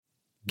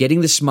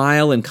Getting the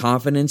smile and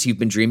confidence you've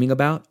been dreaming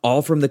about,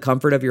 all from the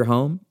comfort of your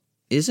home,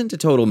 isn't a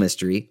total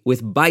mystery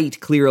with Byte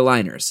clear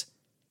aligners.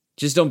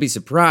 Just don't be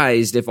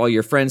surprised if all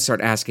your friends start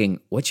asking,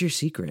 "What's your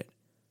secret?"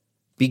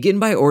 Begin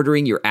by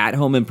ordering your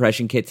at-home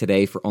impression kit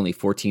today for only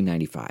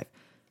 $14.95.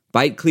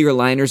 Byte clear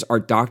aligners are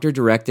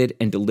doctor-directed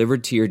and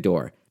delivered to your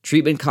door.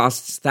 Treatment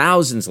costs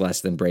thousands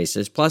less than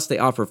braces, plus they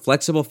offer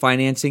flexible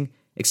financing,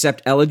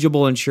 accept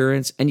eligible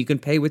insurance, and you can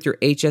pay with your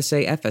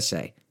HSA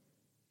FSA.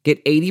 Get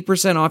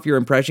 80% off your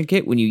impression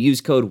kit when you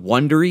use code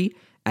WONDERY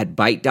at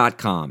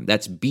Byte.com.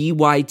 That's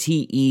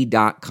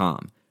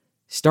BYTE.com.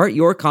 Start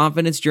your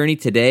confidence journey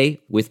today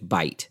with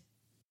Byte.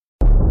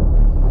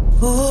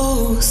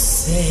 Oh,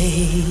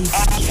 say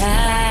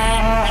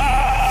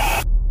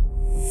can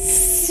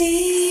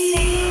see.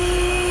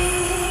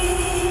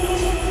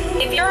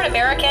 If you're an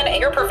American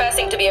and you're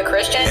professing to be a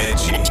Christian,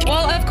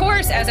 well, of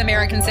course, as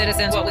American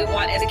citizens, what we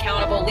want is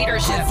accountable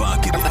leadership. Why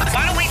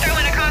don't we throw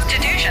in a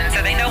constitution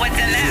so they know what's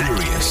in there?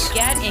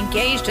 Get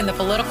engaged in the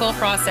political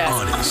process.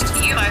 Honest.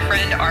 You, my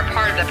friend, are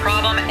part of the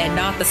problem and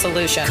not the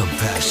solution.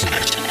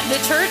 Compassionate. The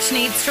church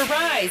needs to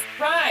rise.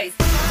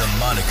 The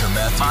Monica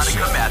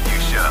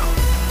Matthews Show.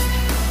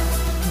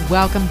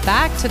 Welcome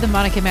back to the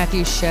Monica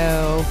Matthews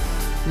Show.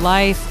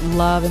 Life,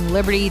 love, and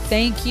liberty.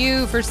 Thank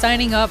you for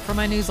signing up for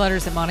my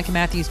newsletters at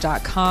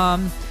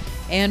monicamatthews.com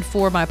and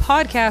for my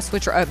podcasts,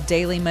 which are up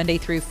daily Monday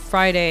through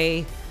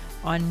Friday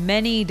on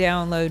many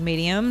download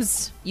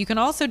mediums. You can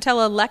also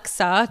tell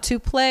Alexa to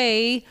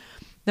play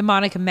the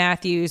Monica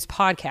Matthews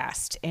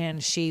podcast,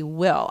 and she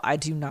will. I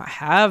do not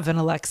have an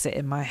Alexa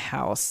in my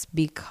house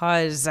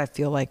because I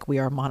feel like we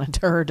are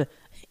monitored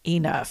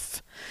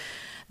enough.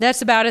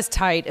 That's about as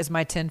tight as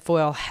my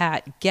tinfoil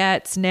hat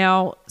gets.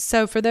 Now,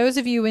 so for those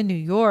of you in New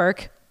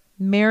York,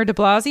 Mayor de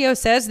Blasio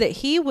says that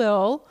he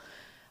will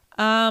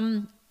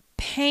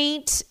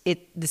paint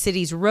the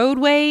city's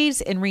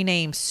roadways and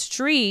rename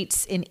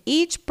streets in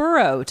each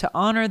borough to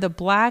honor the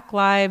Black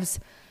Lives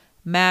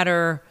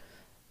Matter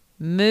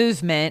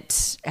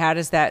movement. How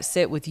does that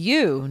sit with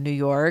you, New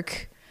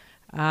York?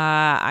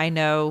 I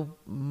know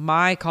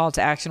my call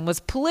to action was,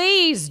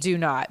 please do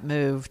not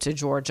move to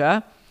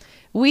Georgia.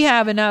 We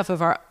have enough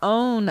of our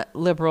own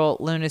liberal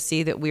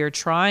lunacy that we are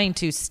trying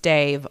to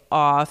stave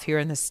off here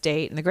in the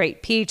state, in the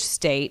great peach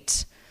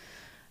state.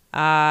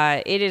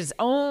 It is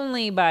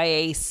only by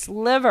a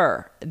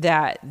sliver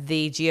that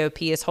the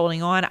GOP is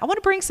holding on. I want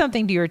to bring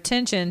something to your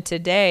attention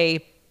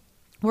today.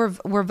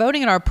 We're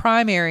voting in our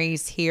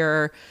primaries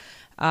here.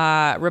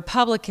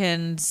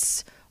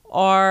 Republicans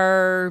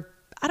are,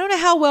 I don't know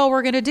how well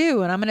we're going to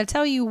do, and I'm going to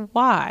tell you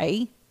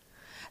why.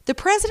 The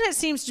president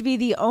seems to be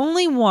the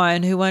only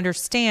one who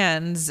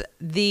understands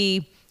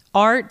the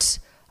art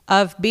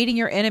of beating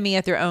your enemy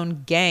at their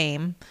own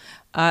game,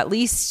 at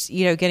least,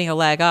 getting a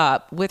leg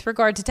up with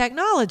regard to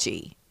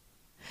technology.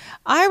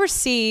 I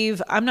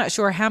receive, I'm not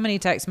sure how many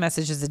text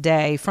messages a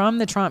day from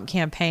the Trump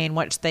campaign,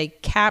 which they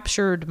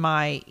captured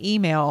my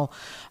email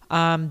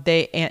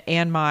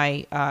and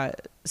my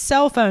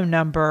cell phone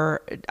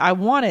number. I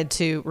wanted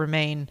to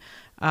remain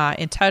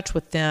in touch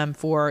with them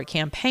for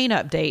campaign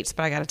updates,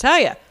 but I got to tell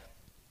you,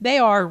 they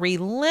are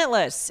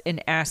relentless in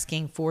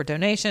asking for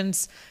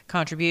donations,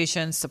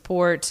 contributions,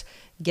 support,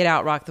 get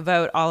out, rock the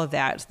vote, all of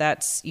that.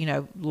 That's,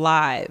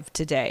 live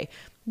today.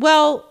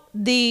 Well,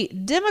 the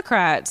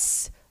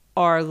Democrats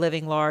are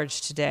living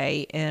large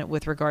today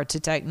with regard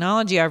to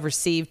technology. I've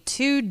received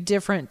 2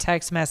 different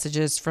text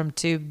messages from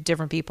 2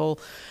 different people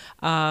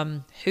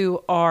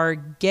who are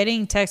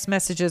getting text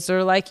messages that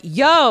are like,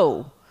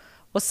 yo,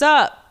 what's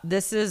up?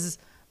 This is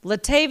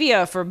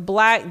Latavia for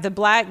the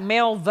black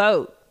male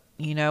vote.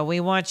 We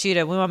want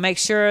to make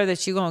sure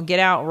that you're going to get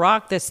out and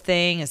rock this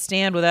thing and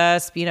stand with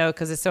us,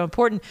 because it's so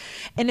important.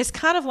 And it's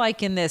kind of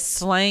like in this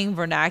slang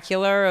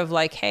vernacular of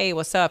like, hey,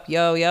 what's up?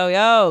 Yo, yo,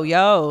 yo,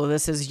 yo,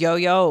 this is yo,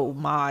 yo,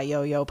 my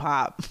yo, yo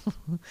pop.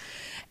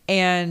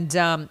 And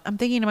I'm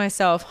thinking to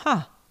myself,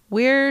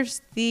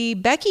 where's the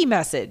Becky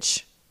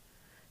message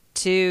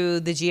to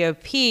the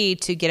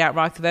GOP to get out,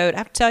 rock the vote? I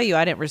have to tell you,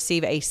 I didn't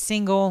receive a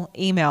single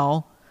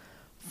email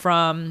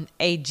from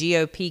a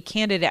GOP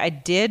candidate. I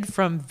did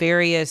from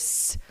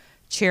various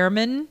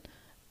chairmen,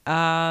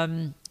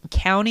 county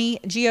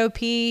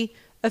GOP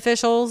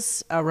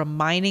officials,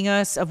 reminding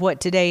us of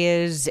what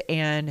today is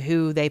and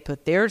who they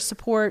put their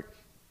support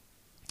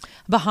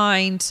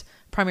behind,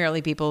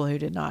 primarily people who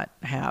did not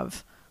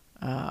have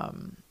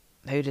an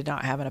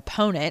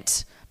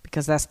opponent,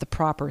 because that's the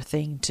proper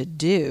thing to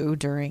do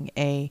during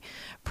a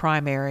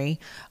primary,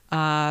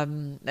 or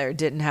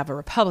didn't have a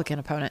Republican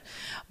opponent.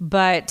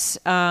 But,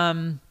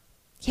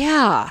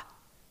 yeah.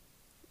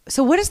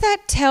 So what does that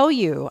tell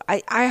you?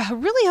 I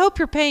really hope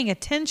you're paying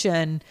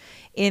attention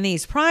in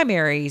these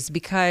primaries,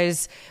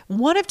 because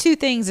one of 2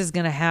 things is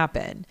going to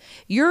happen.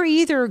 You're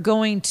either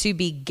going to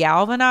be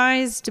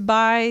galvanized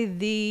by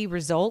the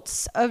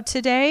results of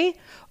today,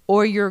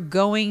 or you're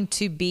going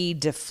to be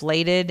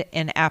deflated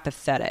and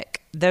apathetic.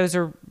 Those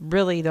are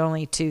really the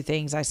only 2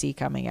 things I see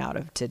coming out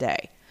of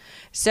today.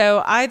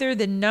 So either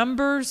the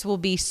numbers will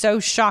be so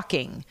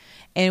shocking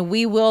and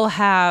we will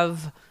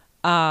have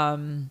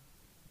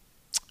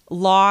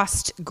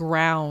lost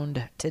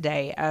ground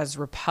today as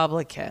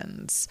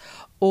Republicans,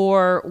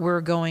 or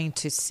we're going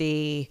to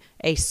see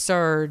a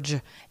surge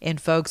in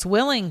folks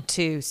willing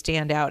to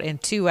stand out in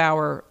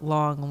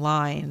 2-hour-long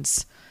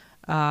lines.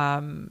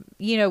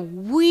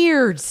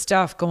 Weird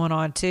stuff going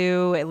on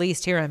too, at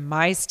least here in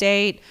my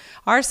state.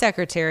 Our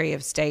Secretary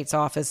of State's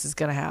office is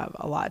going to have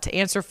a lot to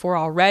answer for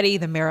already.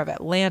 The mayor of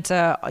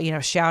Atlanta,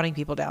 shouting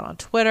people down on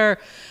Twitter.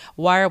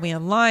 Why are we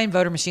in line?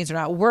 Voter machines are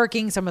not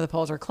working. Some of the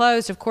polls are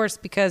closed, of course,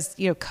 because,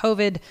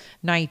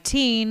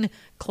 COVID-19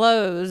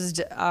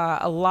 closed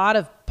a lot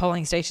of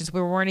polling stations.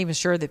 We weren't even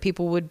sure that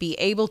people would be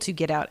able to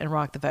get out and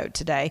rock the vote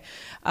today.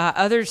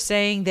 Others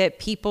saying that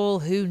people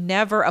who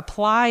never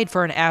applied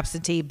for an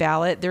absentee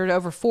ballot, there are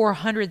over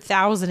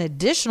 400,000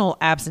 additional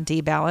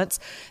absentee ballots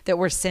that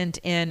were sent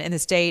in the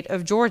state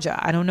of Georgia.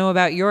 I don't know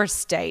about your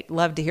state.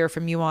 Love to hear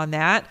from you on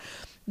that.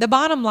 The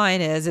bottom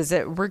line is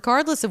that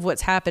regardless of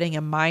what's happening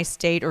in my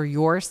state or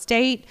your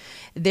state,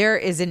 there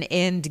is an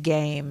end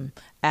game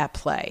at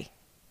play.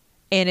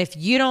 And if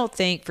you don't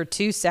think for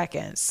 2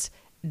 seconds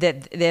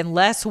that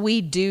unless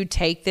we do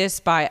take this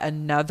by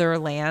another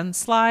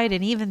landslide,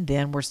 and even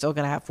then we're still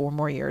going to have 4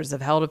 more years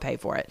of hell to pay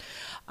for it,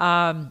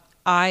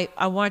 I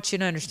want you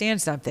to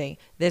understand something.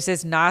 This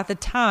is not the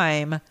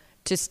time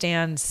to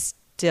stand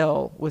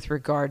still with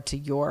regard to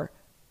your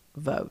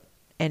vote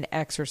and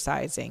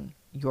exercising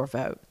your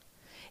vote.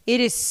 It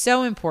is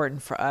so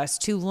important for us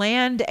to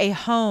land a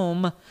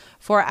home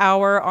for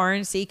our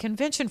RNC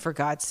convention, for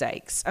God's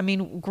sakes. I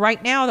mean,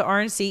 right now the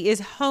RNC is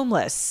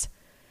homeless.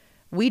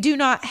 We do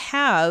not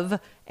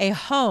have a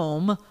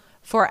home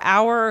for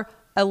our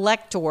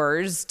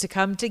electors to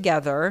come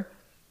together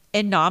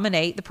and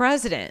nominate the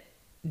president.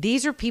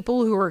 These are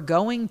people who are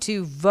going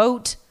to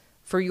vote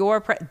for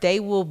they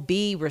will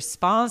be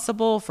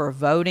responsible for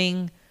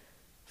voting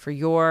for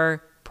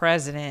your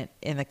president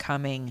in the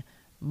coming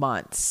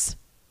months.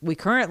 We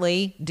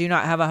currently do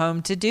not have a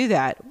home to do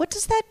that. What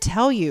does that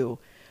tell you?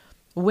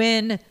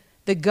 When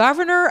the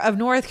governor of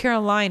North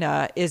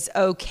Carolina is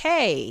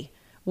okay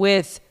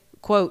with,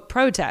 quote,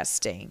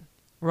 protesting,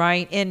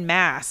 right, en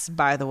masse,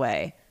 by the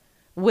way,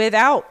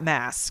 without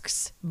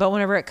masks. But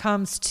whenever it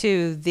comes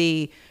to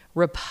the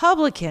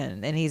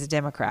Republican, and he's a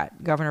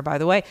Democrat governor, by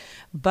the way,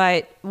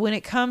 but when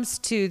it comes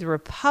to the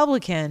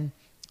Republican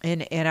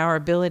in our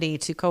ability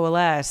to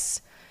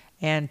coalesce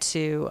and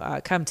to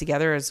come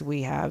together as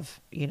we have,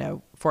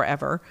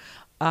 forever,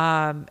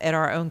 at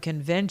our own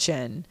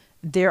convention,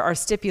 there are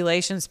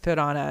stipulations put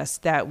on us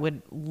that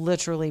would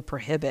literally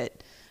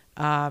prohibit,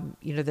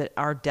 that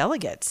our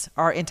delegates,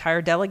 our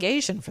entire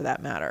delegation for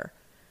that matter.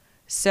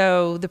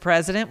 So the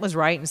president was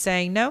right in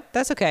saying, no,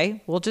 that's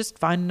okay. We'll just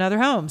find another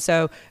home.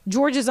 So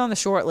Georgia's on the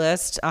short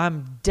list.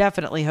 I'm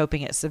definitely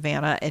hoping it's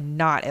Savannah and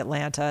not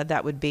Atlanta.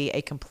 That would be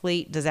a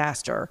complete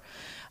disaster.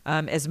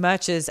 As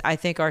much as I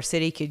think our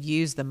city could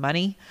use the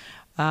money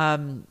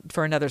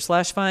for another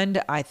slush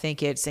fund, I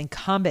think it's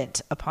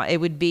incumbent upon it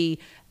would be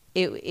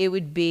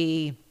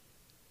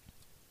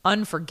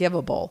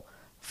unforgivable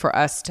for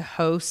us to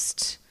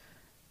host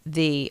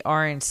the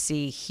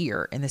RNC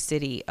here in the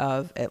city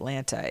of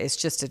Atlanta. It's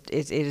just it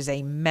is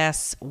a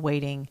mess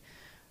waiting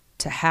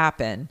to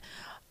happen.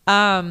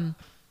 I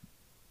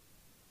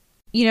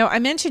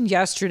mentioned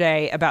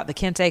yesterday about the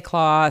Kente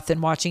cloth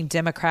and watching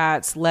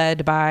Democrats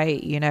led by,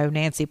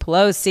 Nancy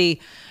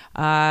Pelosi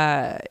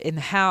in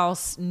the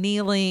House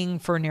kneeling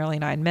for nearly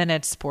 9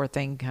 minutes. Poor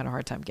thing had a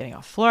hard time getting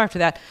off the floor after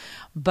that.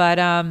 But,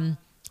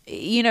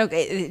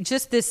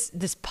 just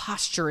this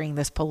posturing,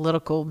 this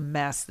political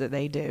mess that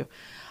they do.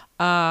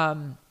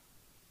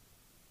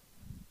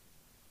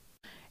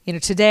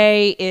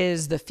 Today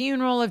is the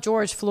funeral of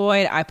George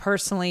Floyd. I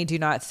personally do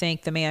not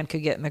think the man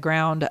could get in the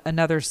ground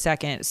another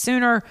second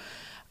sooner.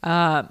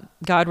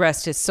 God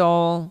rest his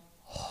soul.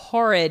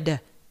 Horrid,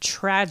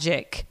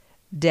 tragic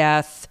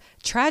death,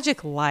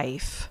 tragic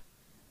life.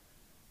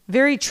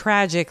 Very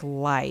tragic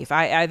life.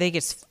 I think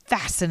it's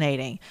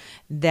fascinating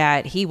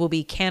that he will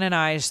be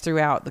canonized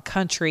throughout the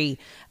country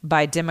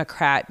by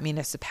Democrat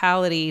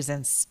municipalities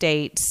and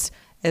states,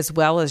 as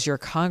well as your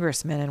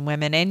congressmen and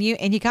women. And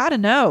you got to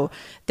know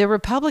the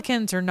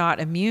Republicans are not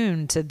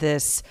immune to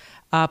this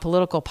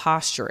political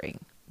posturing.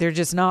 They're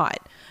just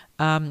not.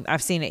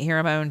 I've seen it here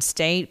in my own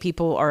state.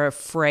 People are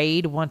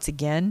afraid once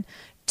again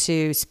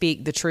to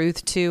speak the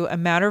truth to a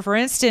matter. For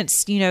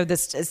instance,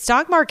 the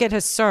stock market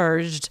has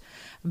surged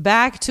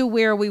back to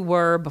where we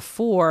were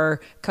before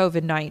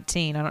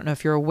COVID-19. I don't know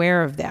if you're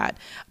aware of that,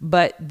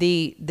 but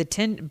the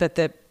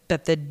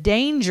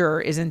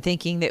danger is in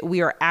thinking that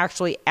we are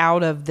actually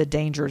out of the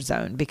danger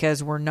zone,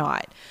 because we're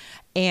not.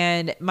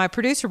 And my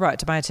producer brought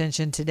to my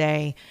attention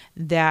today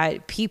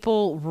that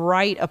people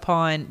right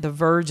upon the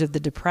verge of the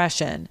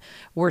depression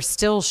were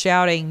still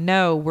shouting,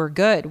 no, we're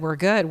good, we're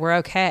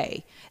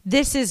okay.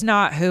 This is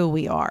not who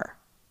we are.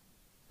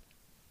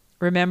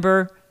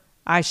 Remember,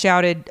 I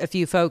shouted a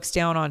few folks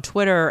down on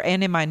Twitter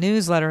and in my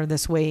newsletter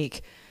this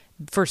week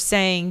for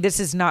saying this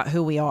is not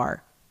who we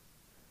are.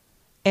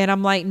 And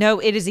I'm like, no,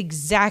 it is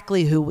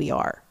exactly who we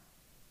are.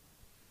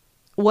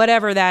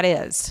 Whatever that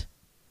is.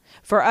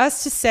 For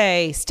us to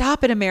say,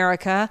 stop it,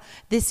 America,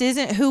 this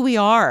isn't who we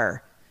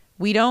are.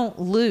 We don't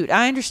loot.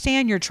 I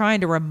understand you're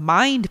trying to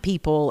remind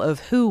people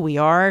of who we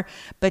are,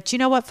 but you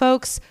know what,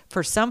 folks?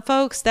 For some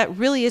folks, that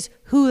really is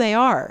who they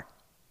are.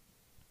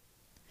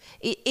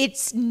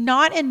 It's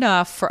not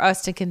enough for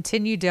us to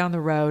continue down the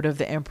road of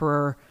the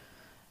emperor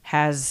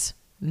has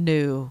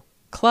new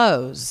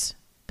clothes,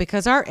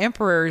 because our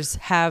emperors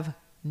have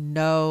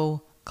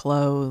no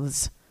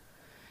clothes.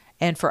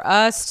 And for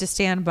us to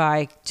stand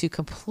by to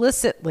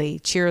complicitly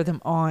cheer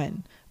them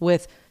on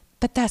with,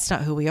 but that's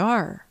not who we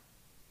are.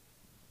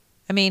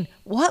 I mean,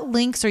 what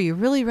lengths are you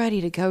really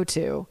ready to go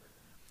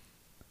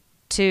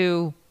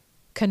to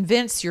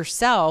convince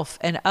yourself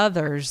and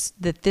others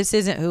that this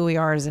isn't who we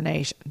are as a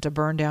nation, to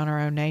burn down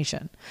our own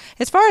nation?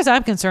 As far as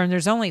I'm concerned,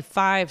 there's only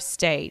 5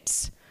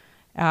 states,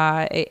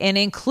 and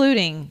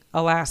including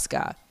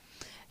Alaska,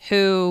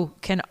 who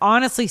can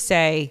honestly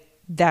say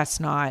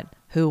that's not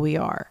who we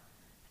are,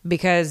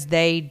 because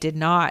they did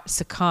not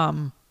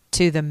succumb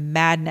to the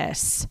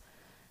madness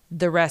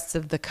the rest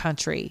of the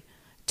country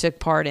took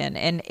part in.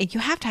 And you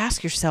have to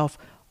ask yourself,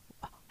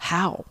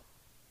 how?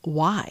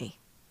 Why?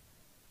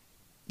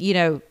 You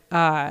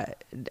know,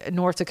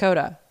 North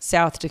Dakota,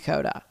 South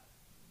Dakota,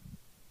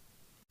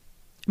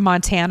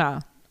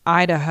 Montana,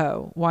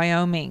 Idaho,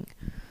 Wyoming,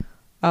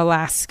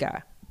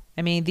 Alaska.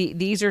 I mean,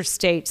 these are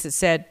states that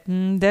said,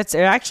 that's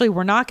actually,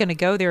 we're not going to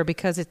go there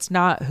because it's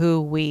not who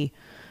we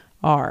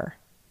are.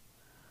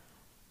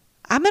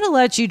 I'm going to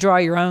let you draw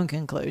your own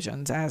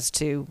conclusions as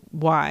to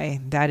why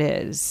that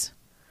is.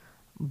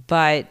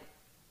 But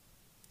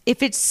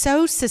if it's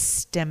so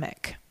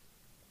systemic,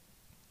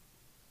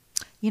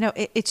 you know,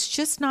 it's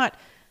just not,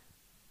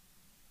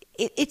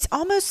 it's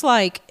almost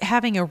like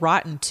having a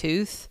rotten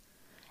tooth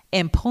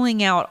and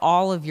pulling out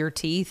all of your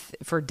teeth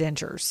for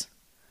dentures,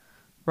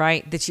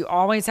 right? That you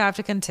always have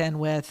to contend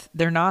with.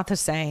 They're not the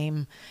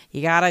same.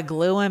 You got to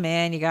glue them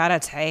in. You got to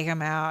take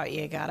them out.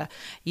 You got to,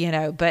 you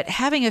know, but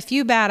having a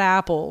few bad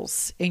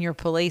apples in your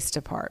police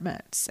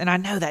departments, and I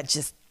know that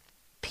just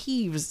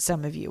peeves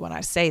some of you when I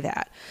say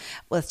that.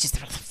 Well, it's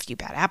just a few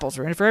bad apples.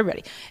 We're in it for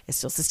everybody. It's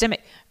still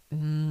systemic.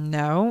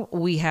 No,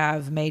 we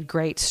have made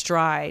great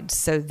strides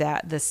so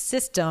that the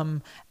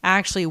system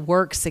actually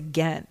works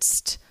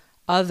against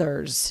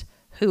others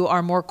who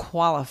are more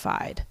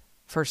qualified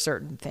for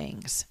certain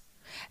things.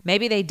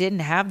 Maybe they didn't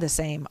have the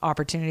same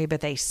opportunity,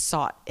 but they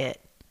sought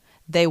it.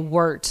 They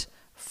worked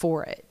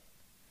for it.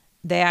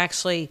 They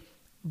actually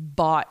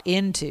bought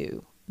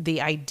into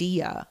the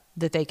idea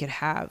that they could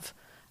have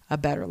a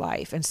better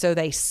life. And so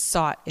they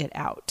sought it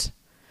out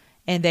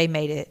and they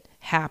made it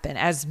happen,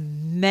 as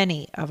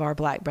many of our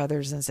Black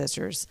brothers and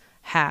sisters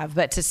have.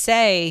 But to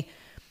say,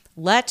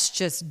 let's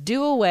just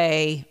do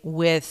away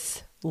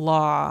with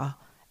law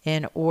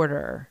and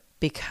order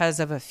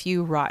because of a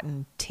few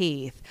rotten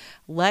teeth.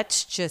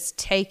 Let's just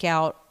take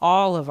out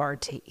all of our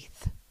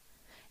teeth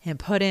and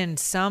put in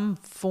some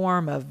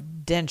form of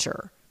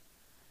denture.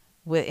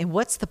 And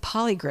what's the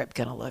polygrip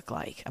going to look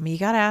like? I mean, you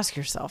got to ask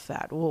yourself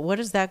that. Well, what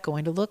is that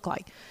going to look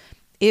like?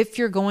 If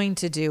you're going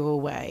to do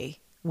away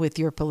with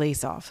your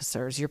police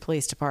officers, your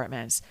police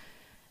departments,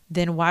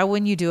 then why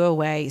wouldn't you do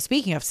away?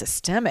 Speaking of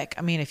systemic,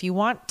 I mean, if you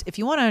want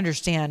to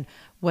understand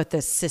what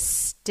the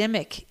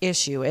systemic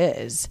issue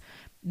is,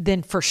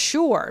 then for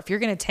sure, if you're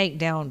going to take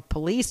down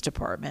police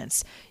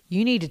departments,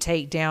 you need to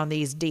take down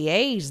these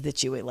DAs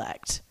that you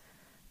elect,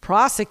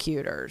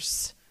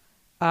 prosecutors,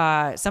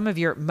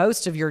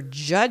 most of your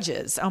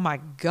judges. Oh my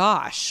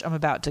gosh, I'm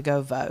about to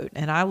go vote.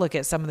 And I look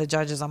at some of the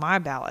judges on my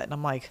ballot and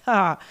I'm like,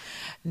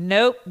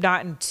 nope,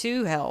 not in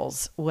 2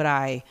 hells would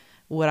I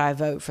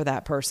vote for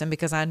that person,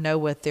 because I know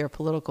what their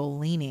political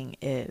leaning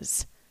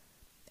is.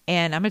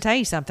 And I'm going to tell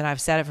you something.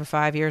 I've said it for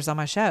 5 years on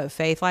my show.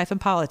 Faith, Life,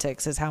 and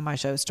Politics is how my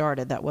show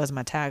started. That was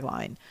my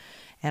tagline.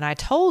 And I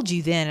told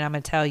you then, and I'm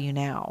going to tell you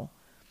now,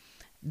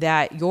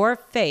 that your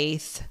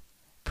faith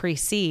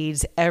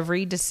precedes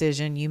every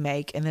decision you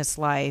make in this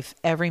life.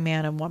 Every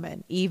man and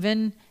woman,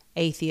 even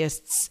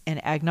atheists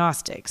and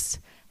agnostics,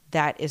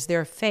 that is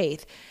their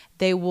faith.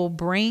 They will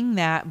bring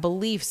that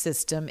belief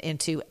system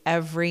into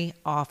every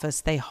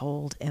office they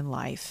hold in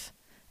life.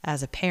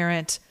 As a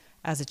parent,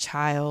 as a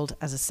child,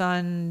 as a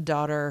son,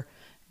 daughter,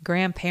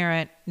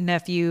 grandparent,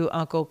 nephew,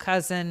 uncle,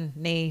 cousin,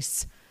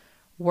 niece,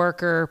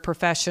 worker,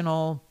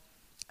 professional,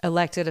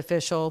 elected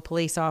official,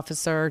 police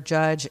officer,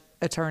 judge,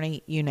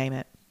 attorney, you name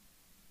it.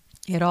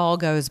 It all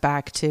goes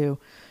back to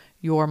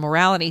your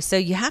morality. So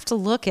you have to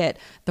look at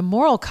the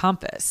moral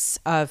compass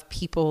of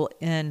people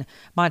in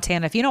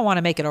Montana. If you don't want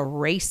to make it a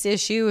race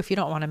issue, if you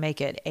don't want to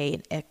make it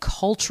a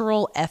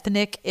cultural,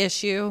 ethnic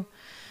issue,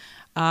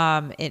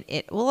 well,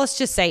 let's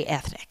just say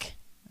ethnic,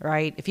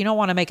 right? If you don't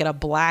want to make it a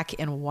black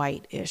and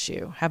white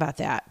issue, how about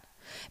that?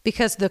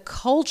 Because the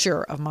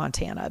culture of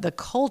Montana, the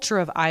culture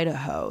of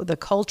Idaho, the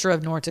culture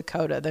of North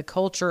Dakota, the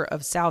culture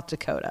of South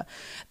Dakota,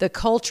 the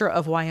culture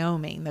of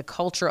Wyoming, the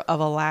culture of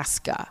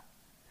Alaska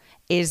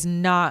is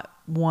not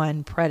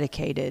one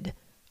predicated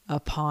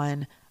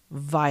upon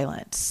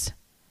violence,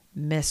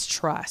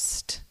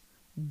 mistrust,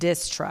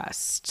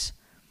 distrust,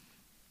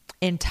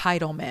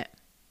 entitlement,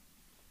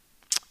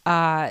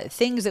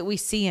 things that we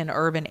see in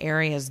urban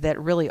areas that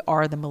really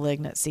are the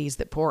malignancies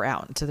that pour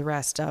out into the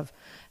rest of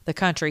the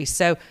country.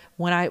 So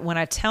when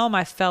I tell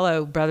my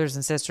fellow brothers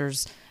and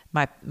sisters,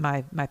 my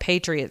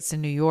patriots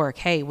in New York,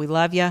 hey, we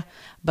love you,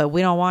 but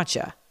we don't want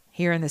you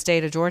here in the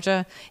state of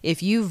Georgia.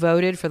 If you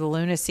voted for the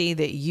lunacy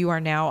that you are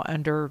now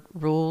under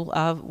rule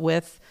of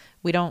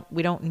we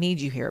don't need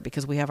you here,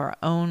 because we have our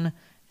own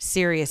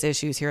serious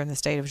issues here in the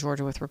state of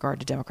Georgia with regard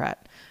to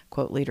Democrat,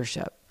 quote,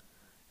 leadership.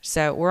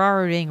 So we're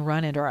already being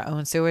run into our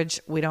own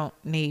sewage. We don't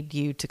need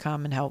you to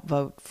come and help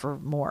vote for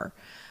more.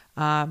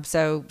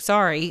 So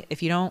sorry,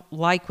 if you don't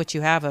like what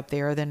you have up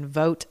there, then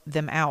vote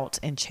them out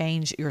and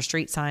change your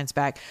street signs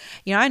back.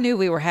 You know, I knew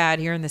we were had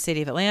here in the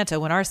city of Atlanta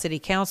when our city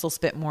council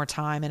spent more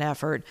time and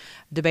effort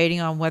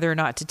debating on whether or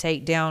not to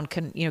take down,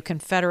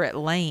 Confederate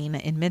Lane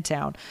in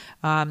Midtown,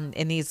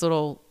 in these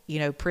little,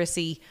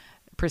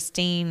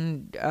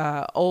 pristine,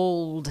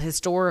 old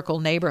historical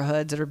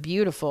neighborhoods that are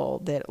beautiful,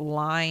 that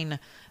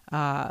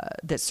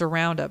that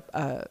surround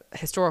a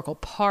historical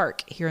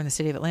park here in the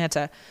city of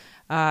Atlanta.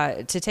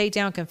 To take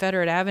down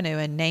Confederate Avenue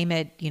and name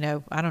it,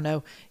 I don't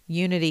know,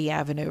 Unity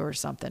Avenue or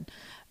something.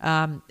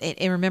 And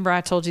remember, I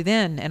told you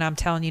then, and I'm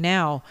telling you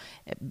now,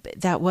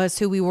 that was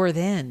who we were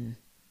then.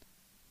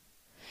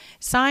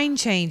 Sign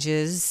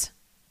changes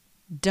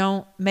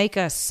don't make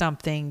us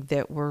something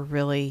that we're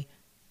really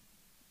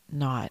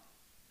not.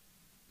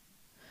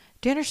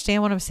 Do you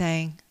understand what I'm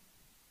saying?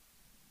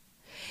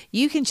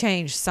 You can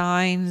change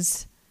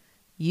signs.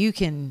 You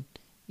can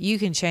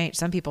change,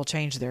 some people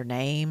change their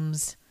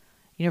names.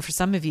 For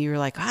some of you, you're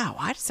like, wow,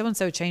 why did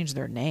so-and-so change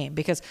their name?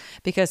 Because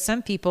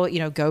some people,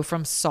 go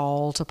from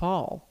Saul to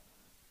Paul,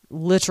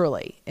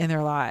 literally, in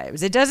their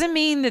lives. It doesn't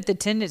mean that the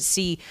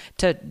tendency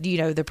to,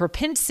 the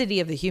propensity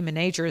of the human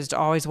nature is to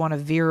always want to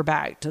veer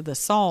back to the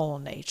Saul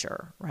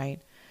nature, right?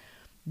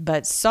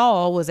 But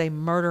Saul was a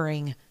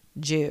murdering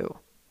Jew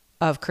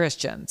of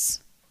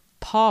Christians.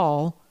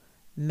 Paul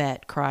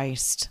met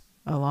Christ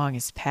along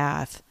his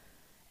path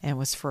and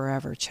was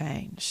forever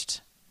changed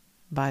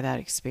by that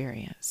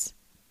experience.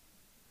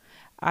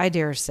 I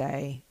dare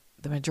say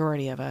the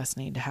majority of us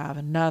need to have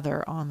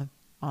another on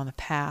the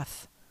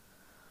path,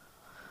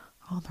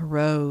 on the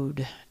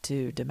road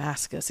to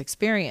Damascus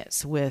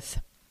experience with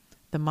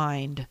the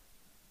mind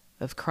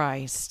of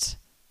Christ.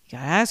 You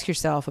got to ask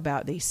yourself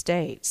about these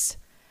states.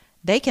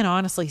 They can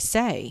honestly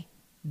say,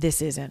 this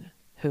isn't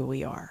who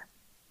we are.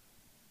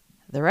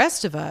 The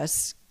rest of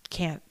us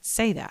can't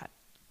say that.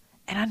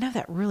 And I know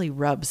that really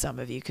rubs some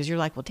of you, because you're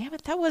like, well, damn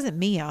it, that wasn't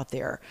me out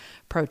there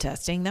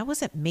protesting. That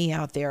wasn't me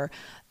out there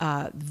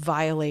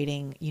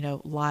violating,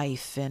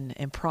 life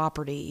and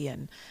property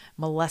and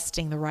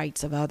molesting the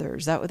rights of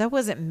others. That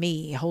wasn't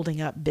me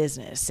holding up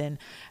business and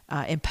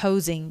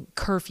imposing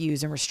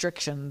curfews and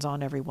restrictions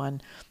on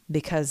everyone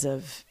because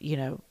of,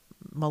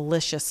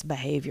 malicious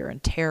behavior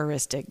and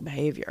terroristic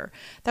behavior.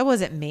 That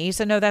wasn't me.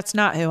 So no, that's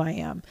not who I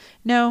am.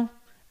 No,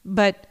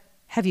 but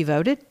have you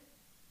voted?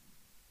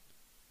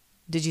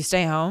 Did you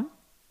stay home?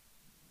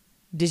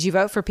 Did you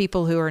vote for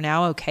people who are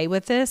now okay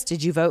with this?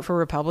 Did you vote for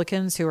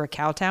Republicans who are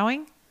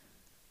kowtowing?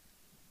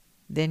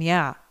 Then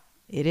yeah,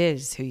 it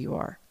is who you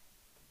are.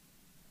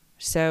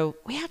 So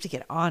we have to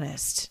get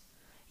honest.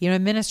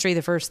 In ministry,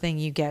 the first thing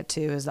you get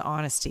to is the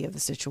honesty of the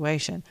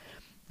situation.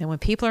 And when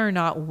people are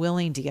not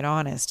willing to get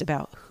honest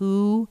about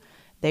who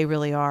they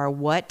really are,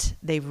 what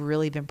they've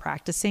really been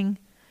practicing,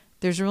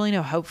 there's really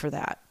no hope for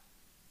that.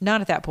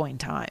 Not at that point in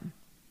time.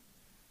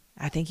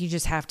 I think you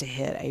just have to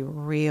hit a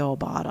real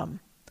bottom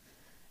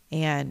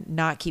and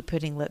not keep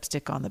putting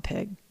lipstick on the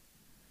pig.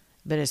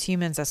 But as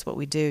humans, that's what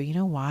we do. You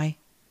know why?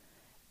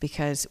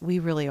 Because we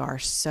really are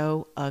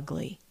so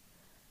ugly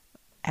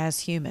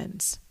as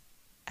humans,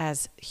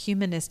 as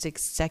humanistic,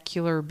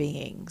 secular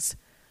beings,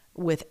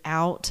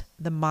 without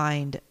the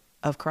mind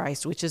of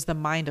Christ, which is the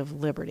mind of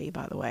liberty,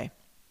 by the way,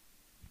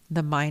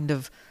 the mind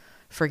of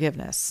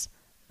forgiveness,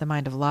 the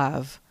mind of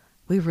love.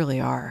 We really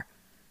are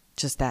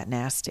just that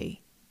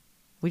nasty.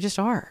 We just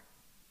are.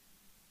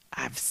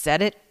 I've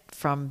said it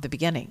from the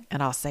beginning,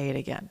 and I'll say it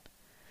again.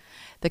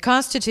 The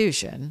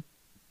Constitution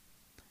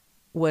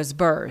was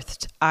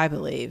birthed, I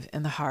believe,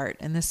 in the heart,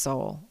 in the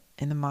soul,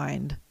 in the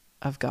mind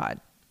of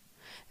God.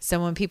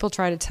 So when people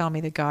try to tell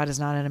me that God is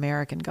not an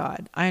American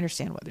God, I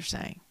understand what they're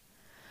saying.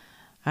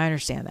 I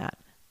understand that.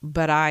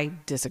 But I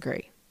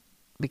disagree,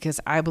 because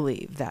I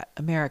believe that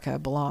America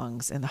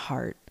belongs in the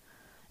heart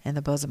and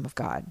the bosom of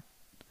God.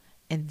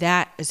 And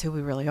that is who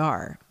we really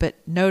are.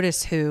 But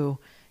notice who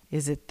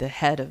is at the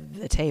head of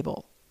the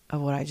table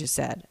of what I just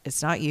said.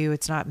 It's not you.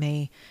 It's not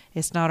me.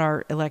 It's not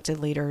our elected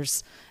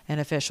leaders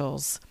and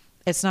officials.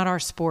 It's not our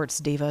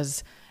sports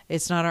divas.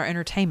 It's not our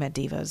entertainment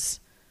divas.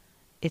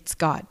 It's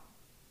God,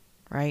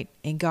 right?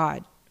 In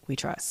God we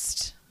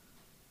trust.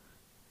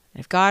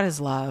 And if God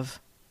is love,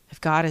 if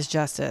God is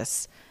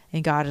justice,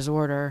 and God is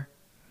order,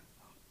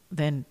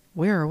 then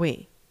where are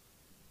we?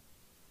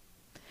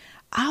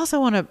 I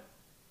also want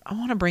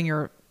to bring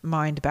your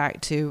mind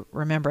back to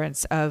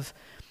remembrance of,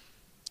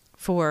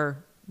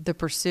 for the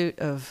pursuit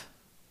of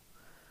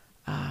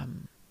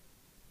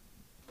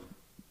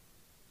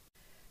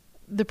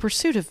the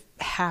pursuit of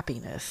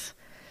happiness,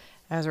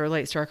 as it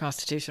relates to our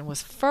Constitution,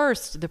 was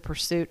first the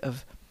pursuit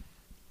of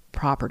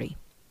property.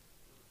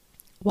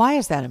 Why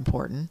is that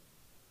important?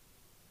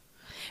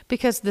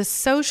 Because the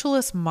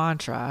socialist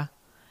mantra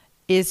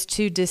is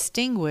to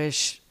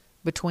distinguish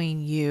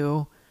between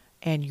you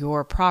and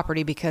your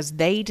property, because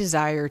they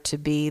desire to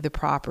be the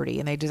property,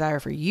 and they desire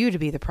for you to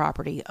be the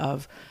property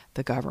of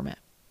the government.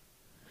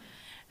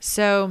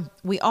 So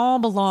we all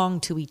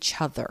belong to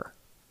each other,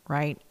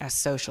 right, as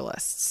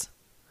socialists,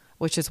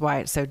 which is why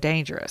it's so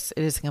dangerous.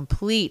 It is a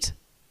complete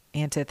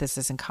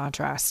antithesis and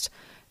contrast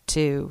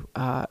to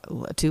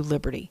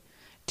liberty,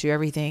 to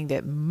everything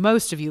that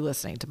most of you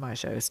listening to my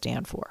show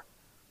stand for.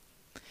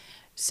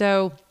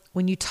 So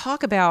when you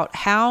talk about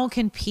how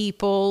can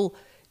people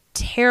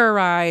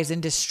terrorize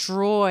and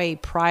destroy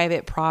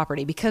private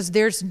property, because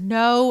there's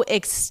no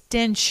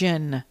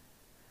extension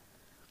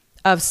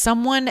of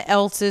someone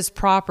else's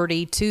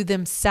property to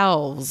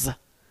themselves.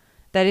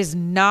 That is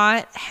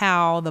not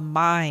how the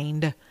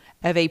mind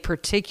of a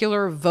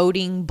particular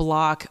voting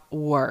bloc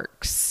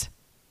works.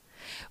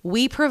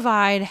 We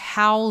provide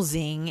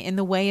housing in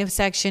the way of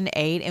Section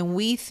 8, and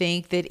we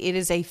think that it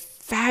is a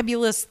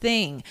fabulous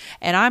thing.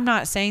 And I'm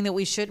not saying that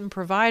we shouldn't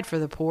provide for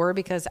the poor,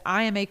 because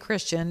I am a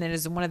Christian, and it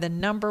is one of the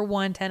number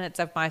one tenets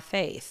of my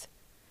faith,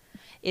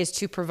 is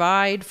to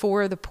provide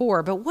for the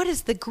poor. But what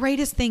is the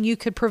greatest thing you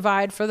could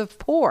provide for the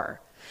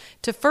poor?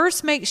 To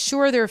first make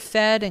sure they're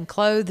fed and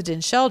clothed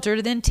and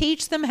sheltered, then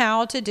teach them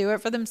how to do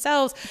it for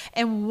themselves,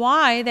 and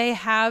why they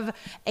have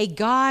a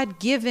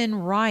God-given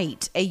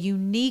right, a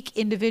unique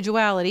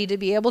individuality to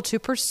be able to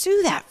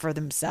pursue that for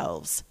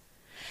themselves.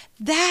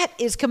 That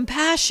is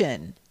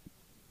compassion.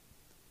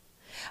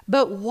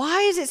 But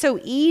why is it so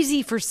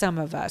easy for some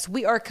of us?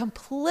 We are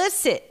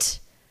complicit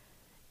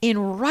in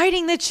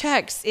writing the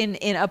checks,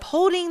 in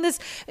upholding this,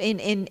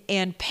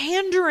 and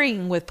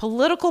pandering with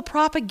political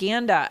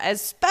propaganda,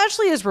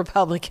 especially as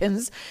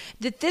Republicans,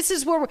 that this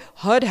is where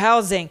HUD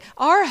housing.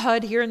 Our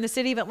HUD here in the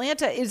city of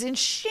Atlanta is in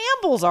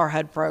shambles, our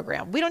HUD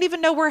program. We don't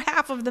even know where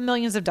half of the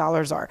millions of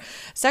dollars are.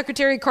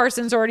 Secretary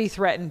Carson's already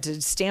threatened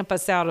to stamp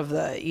us out of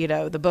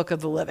the book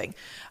of the living,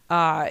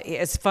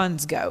 as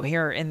funds go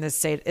here in the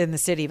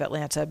city of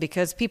Atlanta,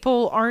 because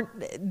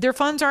their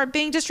funds aren't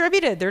being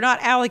distributed. They're not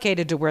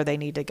allocated to where they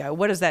need to go.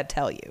 What does that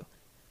tell you?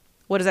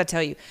 What does that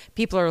tell you?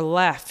 People are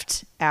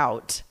left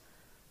out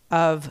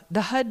of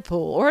the HUD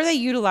pool, or they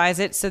utilize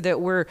it so that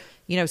we're,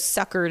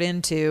 suckered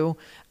into,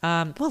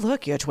 well,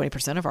 look,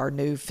 20% of our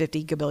new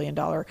 $50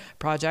 billion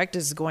project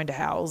is going to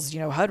house,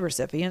 HUD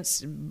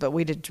recipients, but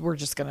we're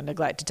just going to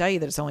neglect to tell you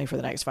that it's only for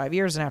the next 5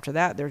 years. And after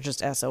that, they're just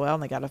SOL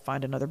and they got to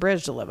find another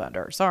bridge to live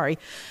under. Sorry,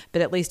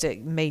 but at least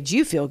it made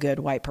you feel good,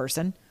 white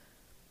person.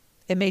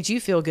 It made you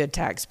feel good,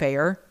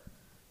 taxpayer,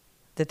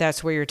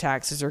 that's where your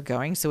taxes are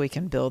going, so we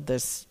can build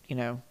this,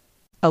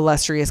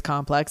 illustrious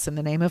complex in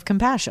the name of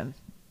compassion.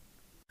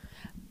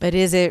 But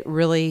is it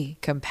really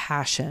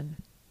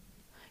compassion?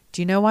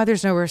 Do you know why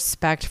there's no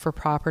respect for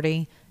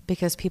property?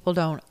 Because people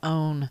don't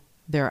own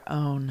their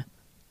own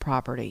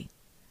property.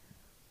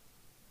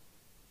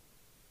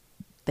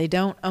 They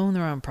don't own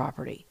their own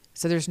property.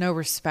 So there's no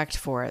respect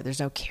for it.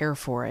 There's no care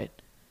for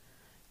it.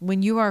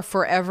 When you are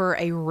forever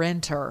a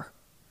renter,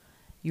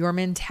 your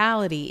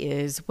mentality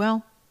is,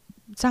 well,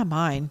 it's not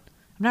mine.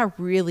 I'm not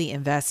really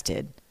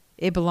invested.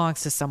 It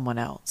belongs to someone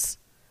else.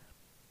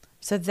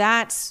 So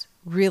that's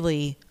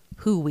really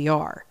who we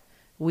are.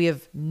 We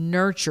have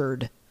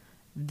nurtured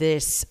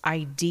this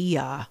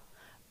idea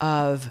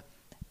of,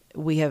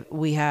 we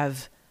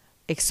have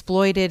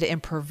exploited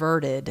and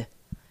perverted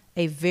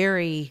a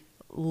very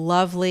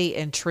lovely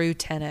and true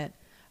tenet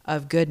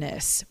of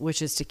goodness,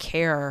 which is to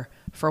care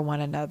for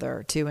one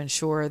another, to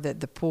ensure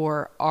that the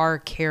poor are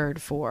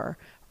cared for,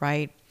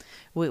 right?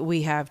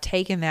 We have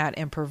taken that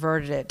and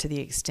perverted it to the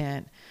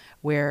extent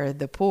where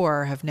the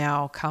poor have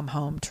now come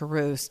home to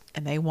roost,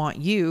 and they want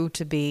you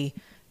to be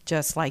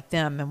just like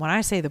them. And when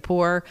I say the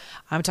poor,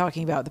 I'm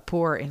talking about the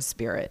poor in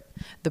spirit,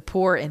 the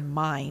poor in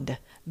mind,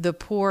 the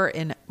poor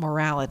in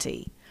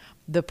morality,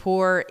 the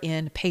poor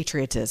in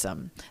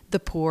patriotism, the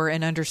poor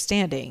in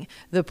understanding,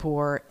 the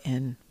poor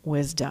in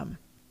wisdom.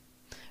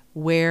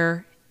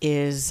 Where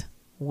is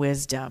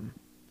wisdom?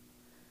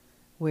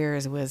 Where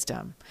is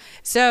wisdom?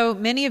 So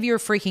many of you are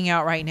freaking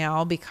out right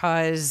now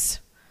because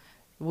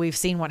we've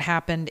seen what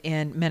happened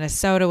in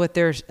Minnesota with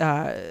their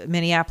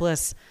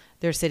Minneapolis,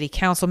 their city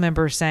council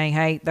members saying,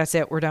 hey, that's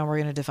it, we're done, we're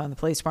going to defund the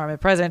police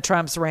department. President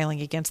Trump's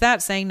railing against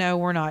that, saying, no,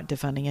 we're not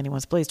defunding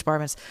anyone's police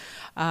departments.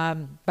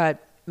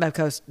 But of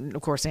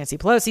course, Nancy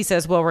Pelosi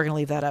says, well, we're going to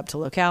leave that up to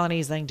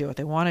localities. They can do what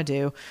they want to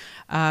do.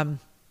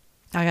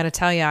 I got to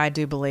tell you, I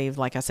do believe,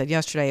 like I said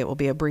yesterday, it will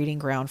be a breeding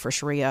ground for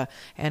Sharia.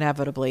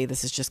 Inevitably,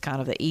 this is just kind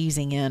of the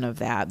easing in of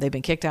that. They've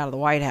been kicked out of the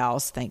White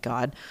House, thank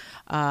God,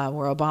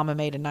 where Obama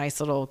made a nice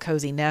little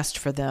cozy nest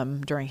for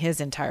them during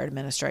his entire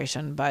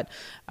administration. But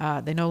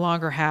they no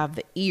longer have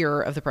the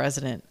ear of the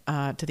president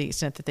to the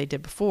extent that they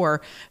did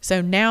before. So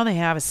now they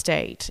have a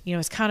state. You know,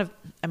 it's kind of,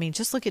 I mean,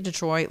 just look at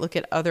Detroit, look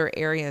at other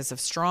areas of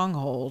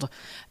stronghold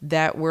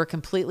that were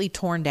completely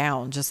torn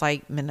down, just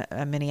like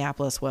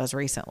Minneapolis was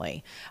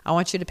recently. I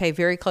want you to pay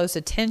very close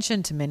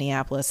attention to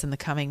Minneapolis in the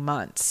coming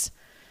months,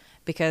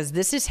 because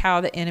this is how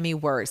the enemy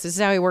works. This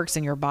is how he works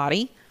in your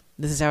body.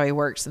 This is how he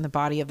works in the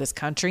body of this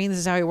country. This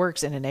is how he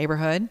works in a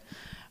neighborhood.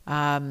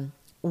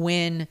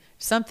 When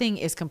something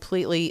is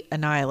completely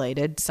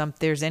annihilated,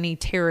 there's any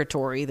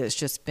territory that's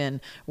just been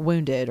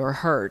wounded or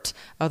hurt,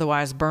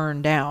 otherwise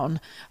burned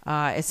down,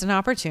 it's an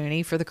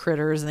opportunity for the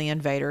critters and the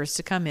invaders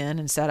to come in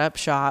and set up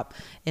shop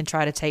and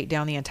try to take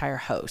down the entire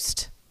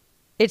host.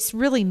 It's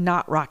really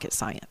not rocket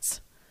science.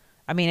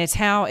 I mean, it's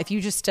how, if you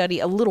just study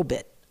a little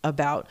bit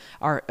about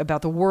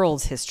the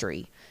world's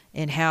history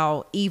and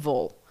how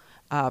evil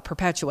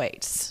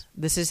perpetuates,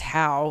 this is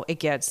how it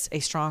gets a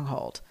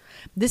stronghold.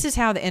 This is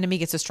how the enemy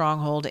gets a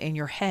stronghold in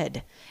your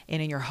head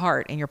and in your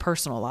heart, in your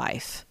personal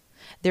life.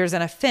 There's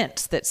an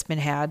offense that's been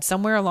had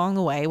somewhere along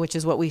the way, which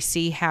is what we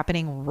see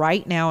happening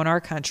right now in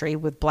our country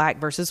with black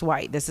versus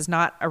white. This is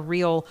not a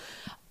real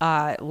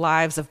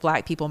lives of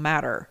black people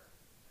matter.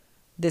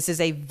 This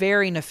is a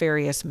very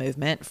nefarious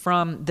movement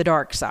from the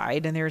dark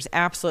side, and there's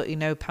absolutely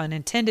no pun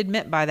intended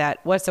meant by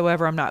that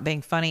whatsoever. I'm not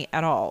being funny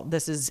at all.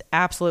 This is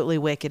absolutely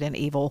wicked and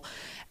evil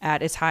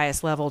at its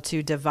highest level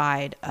to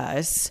divide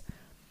us,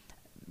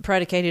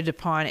 predicated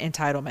upon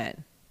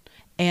entitlement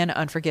and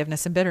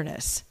unforgiveness and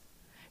bitterness.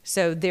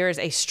 So there's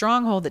a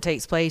stronghold that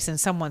takes place in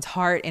someone's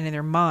heart and in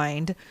their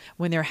mind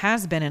when there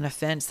has been an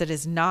offense that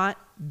has not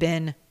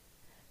been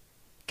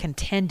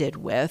contended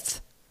with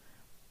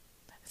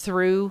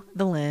through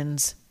the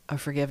lens of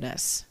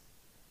forgiveness.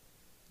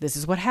 This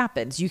is what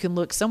happens. You can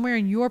look somewhere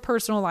in your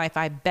personal life,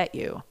 I bet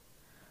you,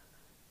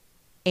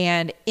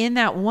 and in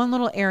that one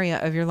little area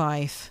of your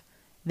life,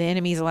 the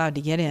enemy is allowed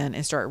to get in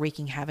and start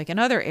wreaking havoc in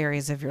other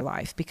areas of your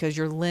life, because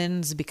your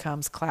lens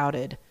becomes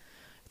clouded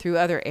through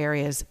other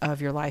areas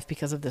of your life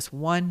because of this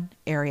one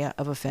area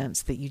of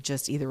offense that you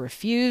just either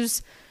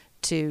refuse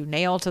to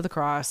nail to the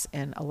cross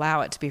and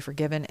allow it to be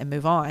forgiven and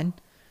move on,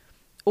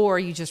 or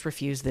you just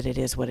refuse that it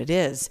is what it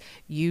is.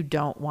 You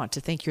don't want to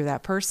think you're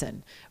that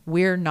person.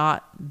 We're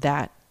not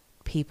that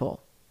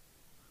people.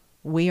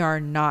 We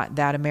are not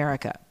that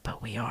America,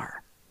 but we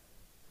are.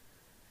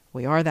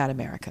 We are that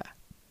America.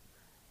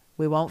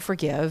 We won't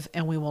forgive,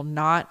 and we will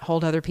not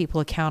hold other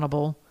people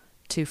accountable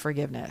to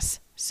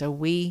forgiveness. So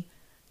we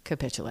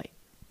capitulate.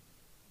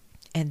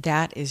 And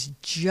that is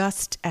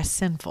just as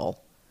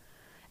sinful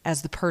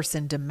as the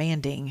person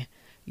demanding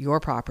your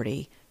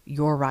property,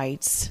 your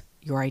rights,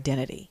 your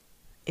identity.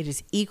 It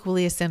is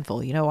equally as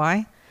sinful. You know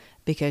why?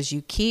 Because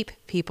you keep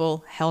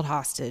people held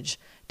hostage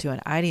to an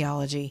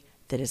ideology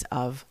that is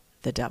of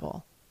the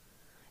devil.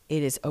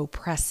 It is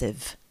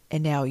oppressive.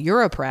 And now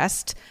you're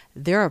oppressed,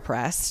 they're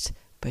oppressed,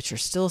 but you're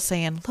still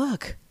saying,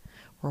 look,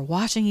 we're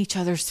washing each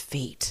other's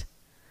feet.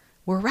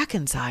 We're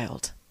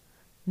reconciled.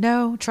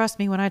 No, trust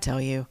me when I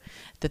tell you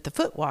that the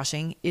foot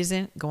washing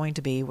isn't going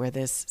to be where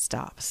this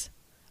stops.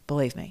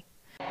 Believe me.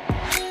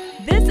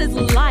 This is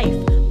Life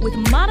with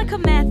Monica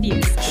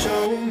Matthews.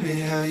 Show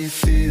me how you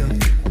feel.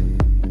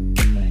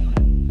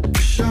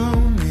 Show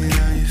me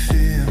how you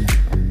feel.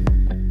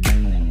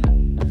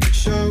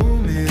 Show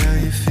me how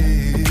you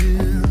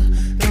feel.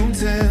 Don't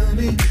tell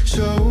me.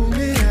 Show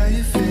me how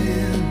you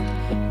feel.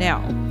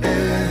 Now,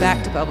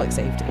 back to public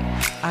safety.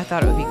 I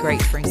thought it would be great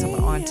to bring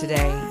someone on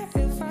today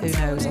who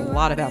knows a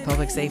lot about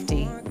public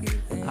safety.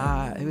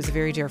 Who is a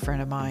very dear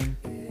friend of mine.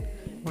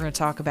 We're going to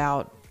talk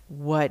about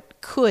what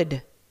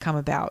could come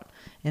about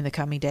in the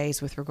coming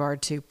days with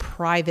regard to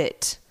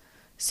private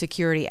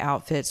security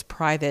outfits,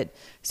 private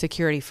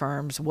security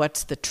firms.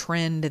 What's the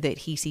trend that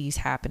he sees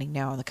happening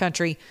now in the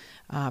country,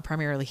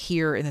 primarily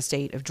here in the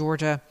state of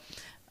Georgia?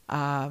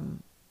 This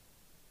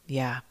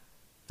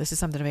is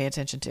something to pay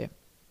attention to.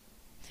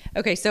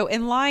 Okay, so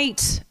in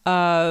light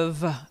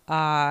of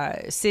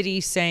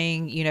cities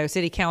saying,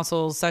 city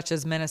councils such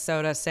as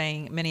Minnesota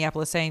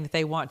Minneapolis saying that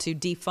they want to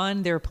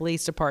defund their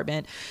police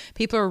department,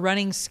 people are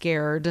running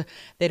scared.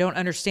 They don't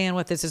understand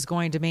what this is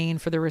going to mean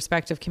for their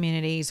respective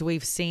communities.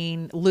 We've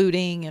seen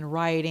looting and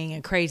rioting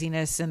and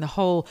craziness, and the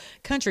whole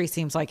country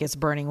seems like it's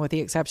burning with the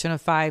exception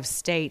of 5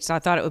 states. So I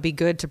thought it would be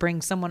good to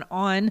bring someone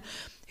on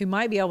who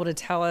might be able to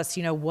tell us,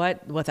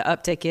 what the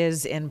uptick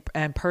is in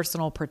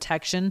personal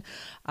protection,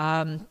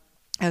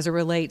 as it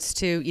relates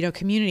to,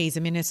 communities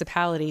and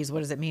municipalities. What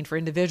does it mean for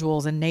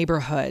individuals and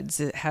neighborhoods?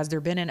 Has there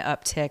been an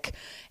uptick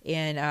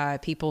in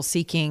people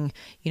seeking,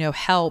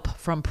 help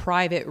from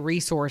private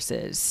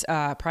resources,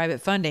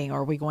 private funding?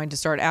 Are we going to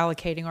start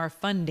allocating our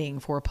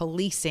funding for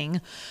policing?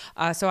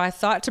 So I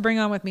thought to bring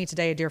on with me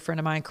today a dear friend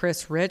of mine,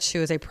 Chris Rich, who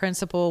is a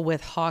principal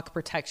with Hawk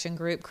Protection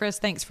Group. Chris,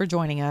 thanks for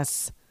joining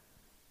us.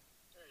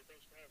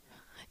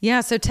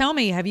 Yeah. So tell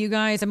me, have you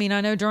guys, I mean, I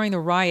know during the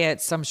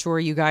riots, I'm sure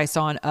you guys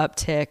saw an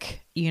uptick,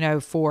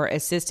 for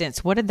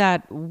assistance.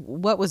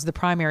 What was the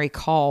primary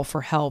call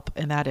for help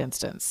in that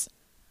instance?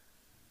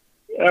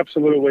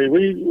 Absolutely.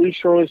 We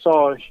surely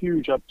saw a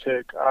huge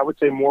uptick. I would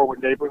say more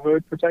with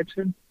neighborhood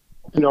protection,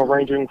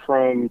 ranging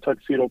from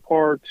Tuxedo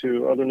Park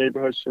to other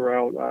neighborhoods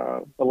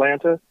throughout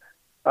Atlanta.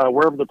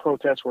 Wherever the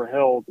protests were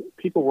held,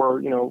 people were,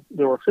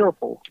 they were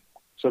fearful.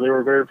 So they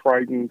were very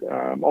frightened.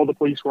 All the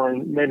police were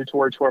in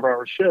mandatory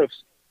 12-hour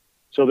shifts.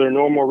 So their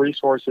normal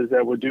resources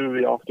that would do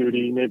the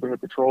off-duty neighborhood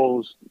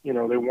patrols, they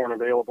weren't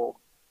available.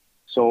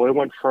 So it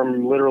went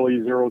from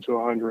literally 0 to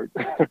 100,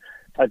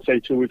 I'd say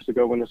 2 weeks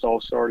ago when this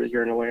all started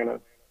here in Atlanta.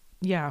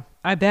 Yeah,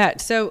 I bet.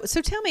 So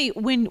tell me,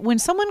 when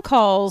someone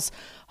calls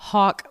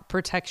Hawk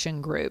Protection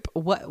Group,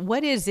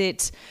 what is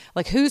it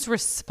like? Who's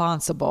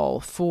responsible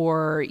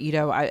for?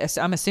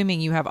 I'm assuming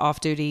you have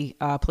off-duty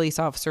police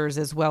officers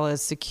as well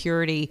as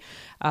security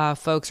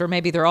folks, or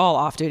maybe they're all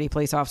off-duty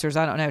police officers.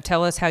 I don't know.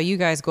 Tell us how you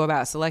guys go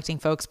about selecting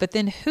folks. But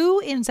then,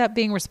 who ends up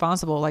being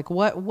responsible? Like,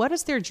 what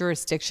is their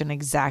jurisdiction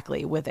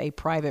exactly with a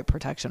private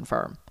protection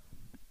firm?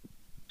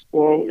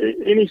 Well,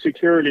 any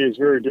security is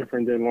very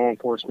different than law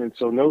enforcement,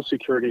 so no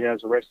security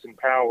has arresting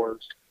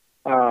powers.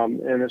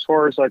 And as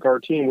far as like our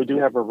team, we do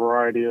have a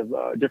variety of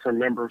different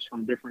members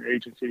from different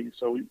agencies.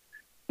 So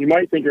you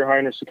might think you're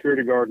hiring a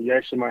security guard, you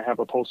actually might have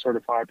a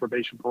post-certified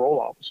probation parole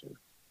officer,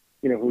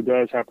 who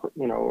does have,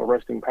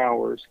 arresting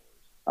powers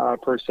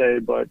per se.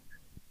 But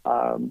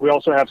we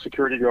also have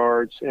security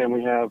guards, and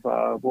we have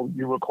what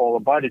you would call a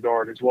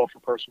bodyguard as well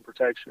for personal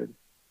protection.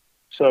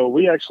 So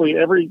we actually,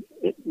 every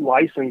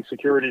licensed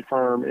security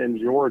firm in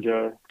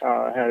Georgia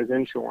has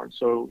insurance.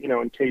 So,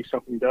 in case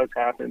something does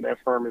happen, that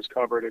firm is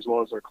covered as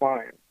well as their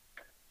client.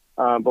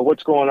 But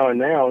what's going on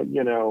now,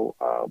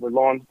 with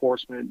law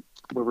enforcement,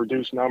 with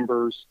reduced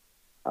numbers,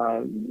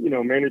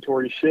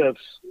 mandatory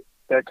shifts,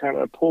 that kind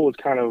of pull is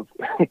kind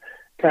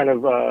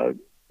of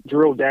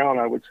drilled down,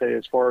 I would say,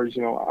 as far as,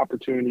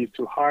 opportunities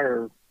to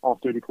hire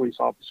off-duty police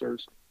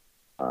officers.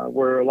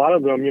 Where a lot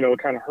of them, it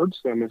kind of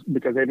hurts them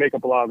because they make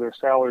up a lot of their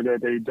salary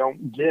that they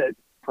don't get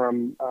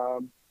from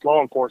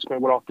law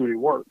enforcement with off-duty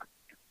work.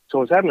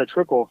 So it's having a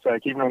trickle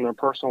effect even on their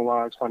personal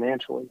lives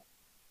financially.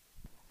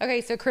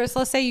 Okay, so Chris,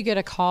 let's say you get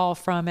a call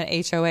from an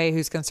HOA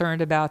who's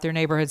concerned about their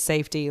neighborhood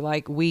safety.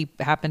 Like we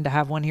happen to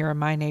have one here in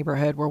my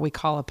neighborhood where we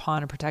call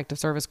upon a protective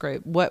service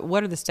group.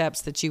 What are the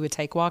steps that you would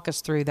take? Walk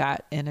us through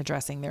that in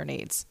addressing their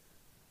needs.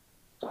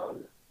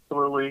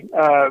 Absolutely.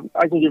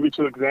 I can give you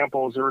 2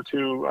 examples. There were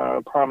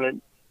 2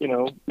 prominent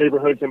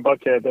neighborhoods in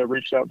Buckhead that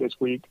reached out this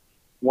week.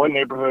 One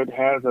neighborhood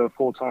has a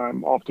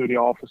full-time off-duty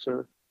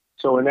officer.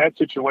 So in that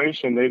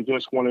situation, they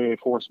just wanted a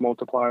force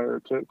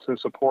multiplier to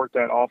support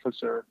that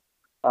officer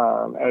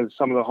as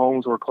some of the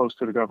homes were close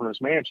to the governor's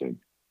mansion.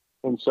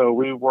 And so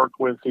we worked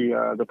with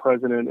the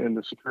president and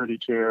the security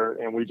chair,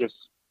 and we just,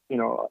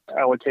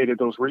 allocated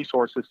those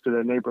resources to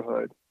the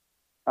neighborhood.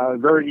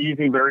 Very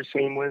easy, very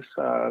seamless,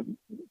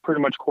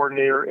 pretty much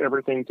coordinate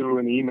everything through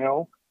an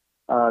email.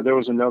 There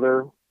was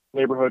another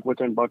neighborhood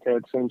within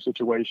Buckhead, same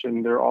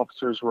situation. Their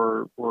officers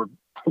were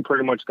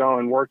pretty much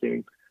gone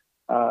working,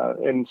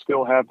 and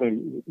still have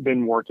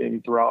been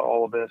working throughout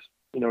all of this,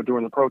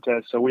 during the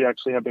protests. So we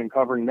actually have been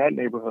covering that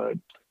neighborhood.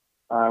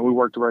 We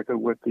work directly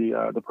with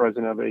the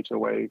president of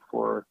HOA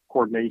for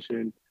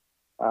coordination,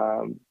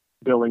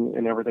 billing,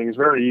 and everything. It's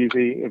very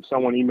easy. If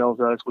someone emails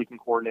us, we can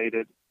coordinate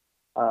it.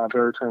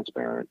 Very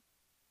transparent.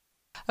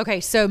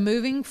 Okay, so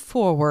moving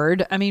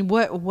forward, I mean,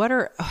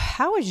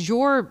 how is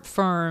your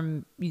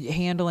firm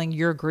handling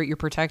your group, your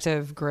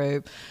protective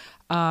group,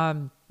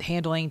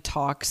 handling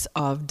talks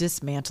of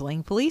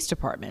dismantling police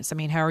departments? I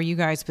mean, how are you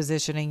guys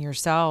positioning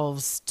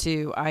yourselves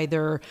to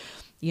either,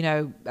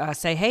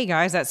 say, hey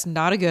guys, that's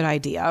not a good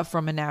idea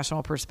from a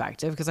national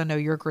perspective, because I know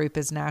your group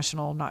is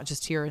national, not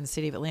just here in the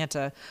city of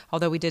Atlanta,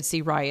 although we did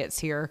see riots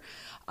here.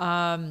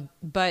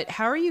 But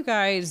how are you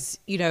guys,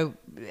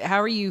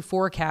 how are you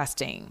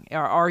forecasting?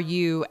 Are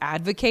you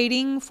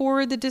advocating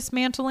for the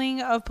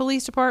dismantling of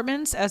police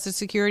departments as a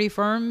security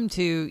firm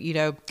to,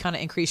 kind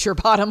of increase your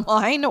bottom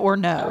line, or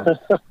no?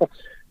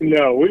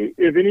 No,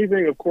 if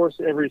anything, of course,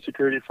 every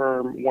security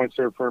firm wants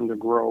their firm to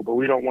grow, but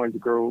we don't want it to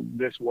grow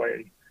this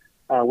way.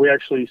 We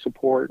actually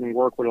support and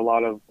work with a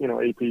lot of,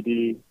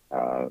 APD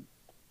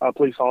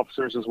police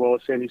officers, as well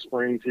as Sandy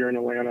Springs here in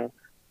Atlanta.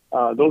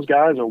 Those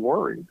guys are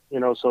worried,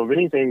 so if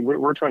anything,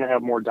 we're trying to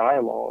have more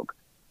dialogue.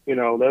 That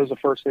was the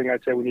first thing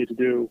I'd say we need to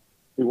do.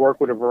 We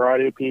work with a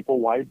variety of people,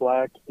 white,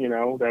 black,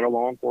 that are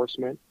law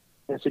enforcement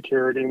and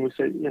security. And we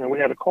say, we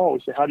had a call.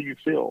 We say, how do you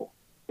feel?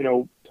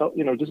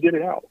 Just get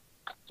it out.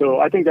 So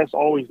I think that's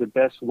always the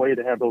best way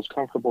to have those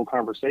comfortable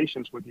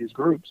conversations with these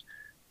groups.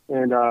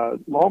 And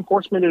law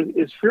enforcement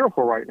is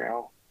fearful right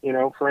now.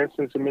 For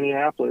instance, in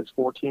Minneapolis,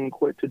 14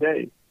 quit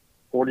today.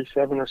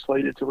 47 are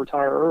slated to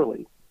retire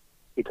early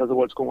because of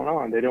what's going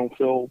on. They don't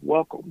feel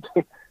welcomed.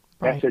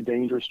 That's a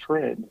dangerous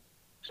trend.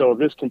 So if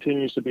this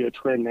continues to be a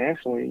trend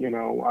nationally,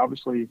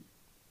 obviously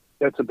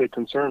that's a big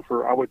concern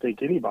for, I would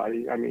think,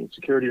 anybody. I mean,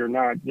 security or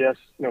not, yes,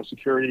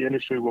 security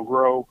industry will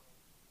grow.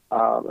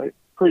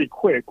 pretty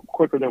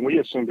quicker than we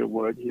assumed it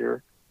would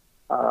here,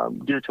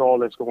 due to all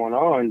that's going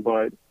on.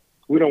 But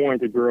we don't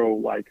want it to grow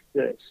like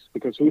this,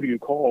 because who do you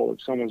call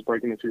if someone's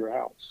breaking into your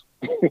house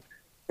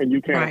and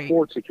you can't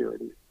afford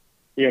security?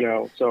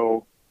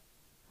 So.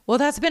 Well,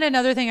 that's been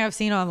another thing I've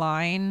seen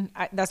online.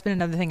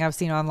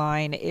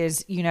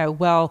 Is,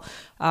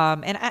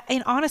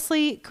 and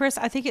honestly, Chris,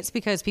 I think it's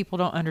because people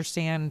don't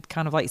understand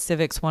kind of like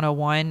Civics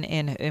 101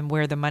 and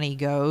where the money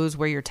goes,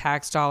 where your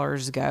tax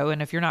dollars go.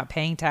 And if you're not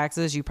paying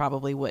taxes, you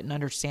probably wouldn't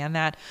understand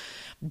that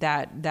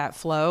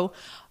flow.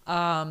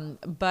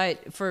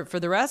 But for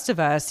the rest of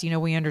us,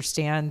 we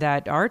understand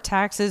that our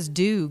taxes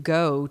do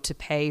go to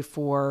pay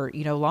for,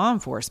 law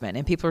enforcement.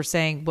 And people are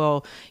saying,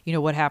 well,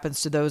 what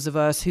happens to those of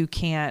us who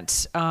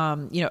can't,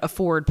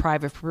 afford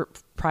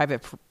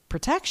private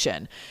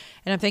protection?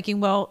 And I'm thinking,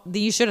 well,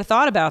 you should have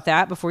thought about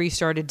that before you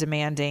started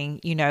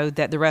demanding,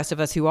 that the rest of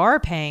us who are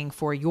paying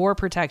for your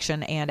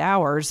protection and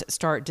ours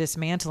start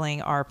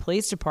dismantling our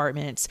police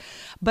departments.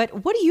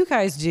 But what do you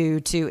guys do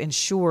to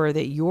ensure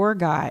that your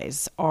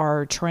guys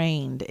are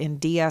trained in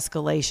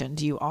de-escalation?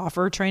 Do you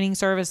offer training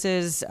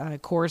services,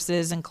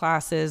 courses and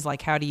classes?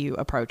 Like, how do you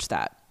approach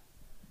that?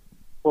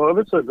 Well, if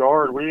it's a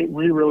guard, we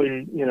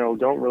really,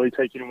 don't really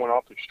take anyone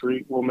off the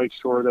street. We'll make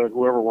sure that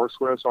whoever works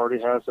with us already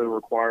has the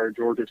required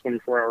Georgia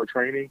 24-hour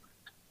training.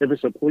 If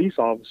it's a police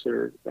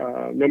officer,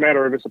 no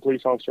matter if it's a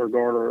police officer, a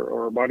guard,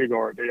 or a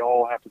bodyguard, they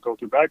all have to go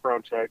through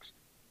background checks.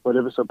 But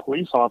if it's a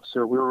police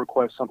officer, we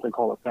request something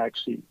called a fact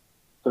sheet.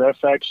 So that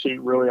fact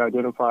sheet really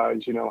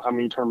identifies, how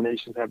many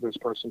terminations have this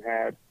person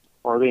had?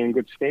 Are they in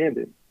good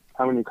standing?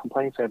 How many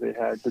complaints have they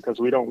had? Because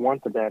we don't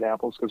want the bad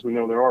apples, because we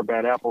know there are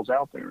bad apples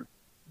out there.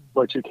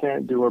 But you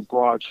can't do a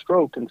broad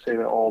stroke and say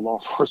that all law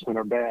enforcement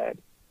are bad,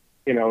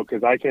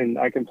 because I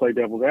can play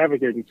devil's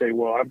advocate and say,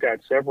 well, I've got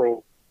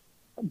several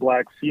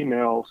Black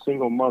female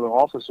single mother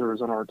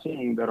officers on our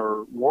team that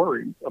are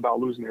worried about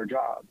losing their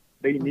job.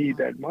 They need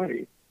that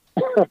money.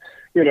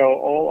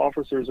 All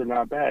officers are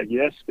not bad.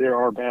 Yes, there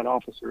are bad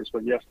officers,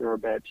 but yes, there are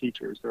bad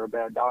teachers. There are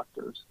bad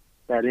doctors,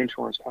 bad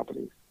insurance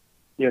companies,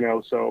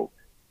 so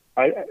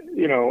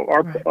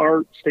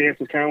our stance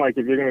is kind of like,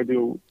 if you're going to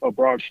do a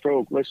broad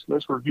stroke,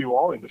 let's review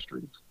all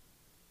industries.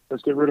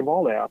 Let's get rid of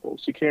all the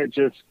apples. You can't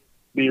just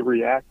be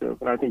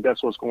reactive. And I think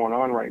that's what's going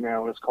on right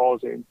now. It's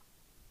causing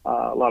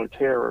a lot of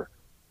terror.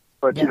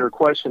 But to your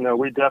question, though,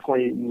 we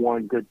definitely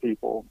want good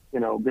people,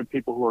 good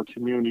people who are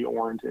community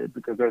oriented,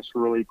 because that's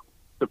really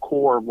the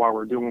core of why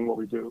we're doing what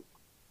we do.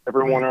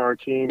 Everyone on our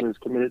team is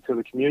committed to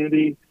the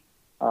community,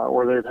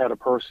 or they've had a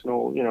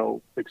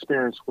personal,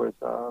 experience with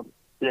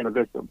being a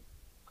victim.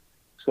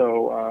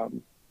 So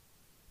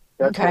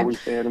that's where we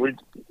stand.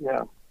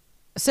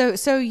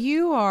 So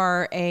you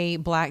are a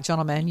Black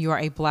gentleman. You are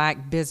a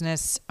Black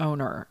business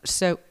owner.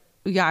 So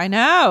yeah, I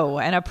know,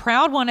 and a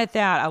proud one at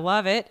that. I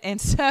love it. And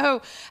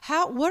so,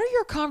 what are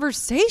your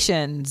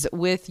conversations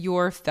with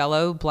your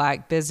fellow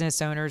Black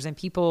business owners and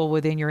people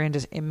within your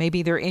industry?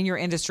 Maybe they're in your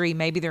industry,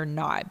 maybe they're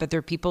not, but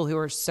they're people who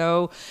are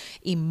so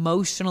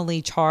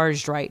emotionally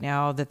charged right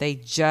now that they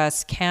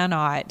just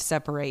cannot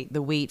separate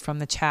the wheat from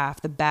the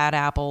chaff, the bad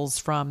apples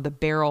from the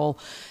barrel,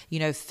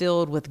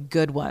 filled with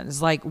good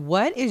ones. Like,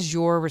 what is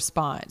your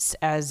response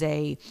as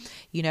a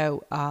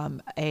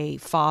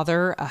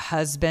father, a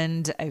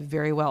husband, a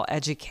very well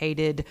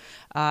educated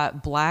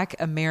Black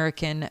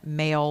American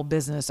male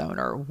business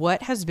owner?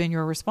 What has been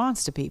your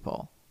response to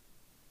people?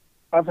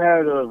 I've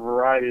had a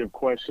variety of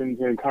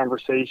questions and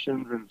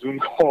conversations and Zoom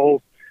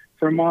calls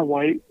from my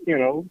white,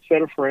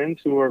 set of friends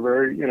who are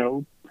very,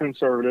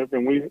 conservative,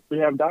 and we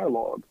have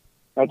dialogue.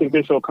 I think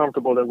they feel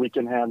comfortable that we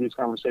can have these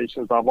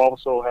conversations. I've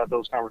also had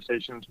those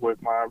conversations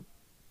with my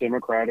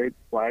Democratic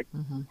Black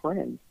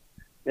friends.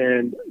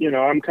 And,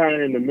 I'm kind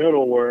of in the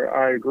middle where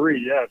I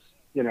agree, yes,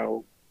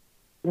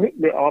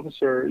 the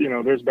officer,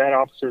 there's bad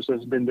officers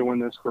that's been doing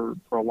this for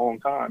a long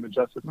time,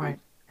 adjusted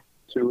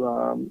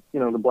to,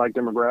 the Black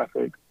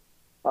demographic.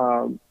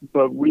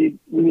 But we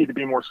need to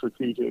be more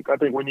strategic. I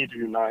think we need to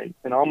unite,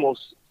 and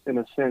almost in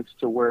a sense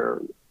to where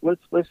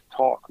let's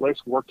talk,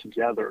 let's work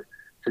together.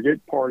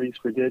 Forget parties,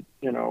 forget,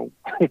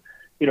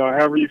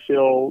 however you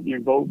feel,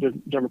 you vote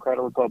Democrat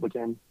or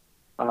Republican.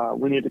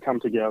 We need to come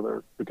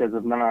together, because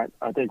if not,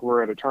 I think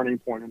we're at a turning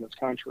point in this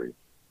country.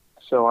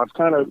 So I've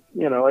kind of,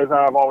 as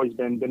I've always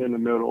been in the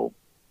middle,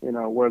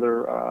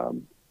 whether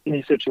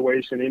any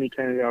situation, any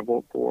candidate I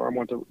vote for, I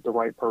want the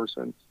right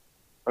person.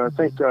 But I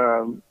think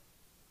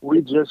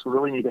we just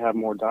really need to have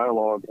more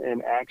dialogue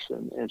and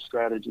action and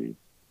strategy.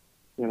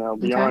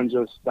 Beyond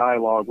just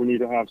dialogue, we need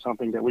to have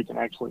something that we can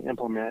actually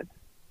implement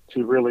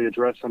to really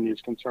address some of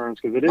these concerns,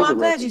 because it is a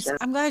real concern.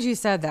 I'm glad you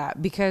said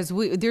that, because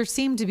there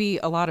seemed to be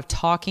a lot of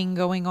talking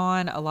going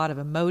on, a lot of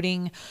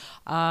emoting,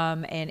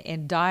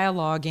 and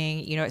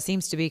dialoguing. It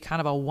seems to be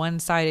kind of a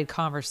one-sided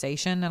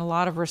conversation in a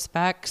lot of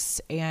respects,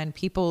 and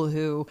people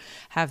who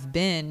have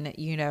been,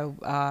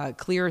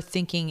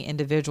 clear-thinking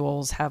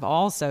individuals have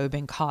also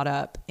been caught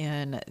up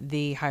in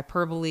the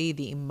hyperbole,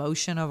 the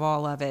emotion of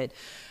all of it.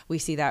 We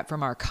see that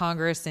from our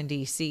Congress in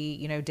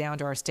D.C., down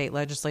to our state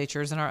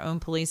legislatures and our own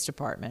police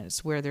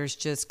departments, where there's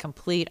just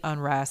complete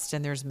unrest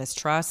and there's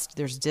mistrust,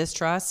 there's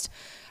distrust.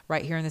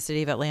 Right here in the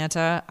city of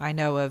Atlanta, I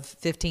know of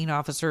 15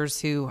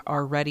 officers who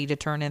are ready to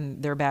turn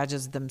in their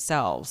badges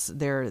themselves.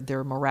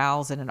 Their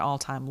morale's at an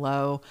all-time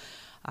low.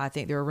 I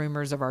think there are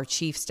rumors of our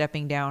chief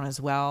stepping down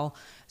as well.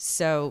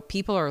 So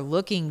people are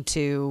looking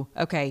to,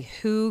 okay,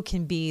 who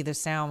can be the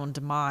sound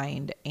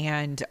mind,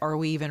 and are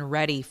we even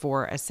ready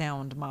for a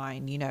sound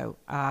mind? You know,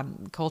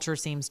 culture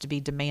seems to be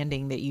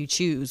demanding that you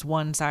choose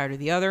one side or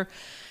the other.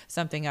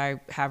 Something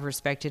I have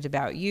respected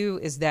about you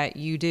is that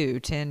you do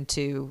tend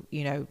to,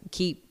 you know,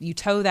 you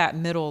toe that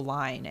middle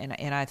line.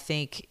 And I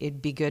think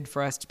it'd be good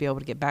for us to be able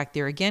to get back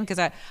there again. Cause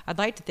I'd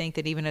like to think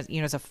that even as,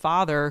 you know, as a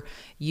father,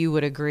 you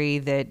would agree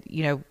that,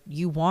 you know,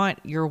 you want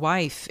your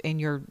wife and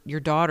your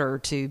daughter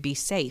to be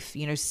safe.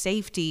 You know,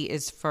 safety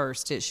is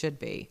first. It should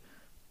be.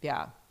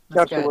 Yeah.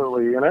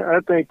 Absolutely. Good. And I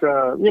think,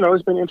 you know,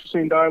 it's been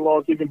interesting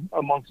dialogue even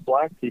amongst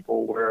Black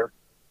people where,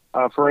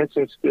 for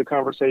instance, the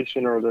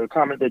conversation or the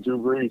comment that Drew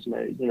Brees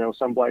made, you know,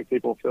 some Black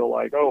people feel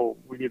like, oh,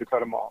 we need to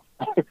cut him off,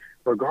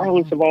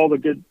 regardless of all the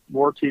good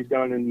work he's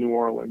done in New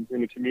Orleans,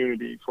 in the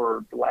community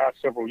for the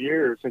last several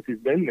years since he's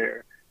been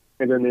there.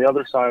 And then the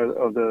other side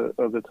of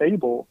the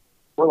table,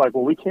 we're like,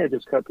 well, we can't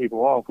just cut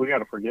people off. We got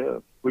to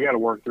forgive. We got to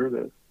work through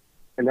this.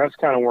 And that's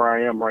kind of where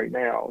I am right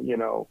now. You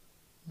know,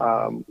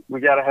 we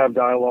got to have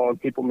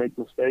dialogue. People make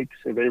mistakes.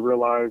 If they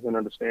realize and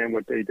understand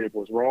what they did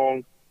was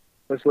wrong,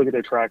 let's look at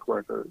their track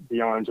record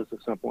beyond just a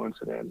simple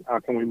incident. How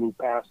can we move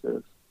past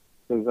this?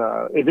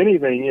 Because if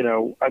anything, you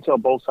know, I tell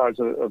both sides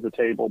of the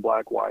table,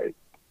 Black, white,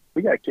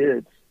 we got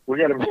kids. We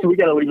got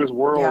to leave this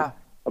world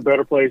a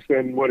better place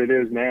than what it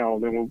is now.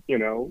 Than you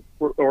know,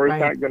 or it's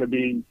not going to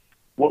be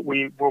what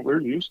we're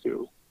used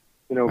to.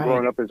 You know,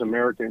 growing up as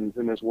Americans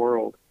in this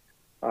world.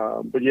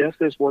 But yes,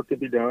 there's work to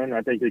be done.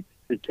 I think it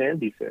can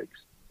be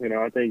fixed. You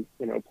know, I think,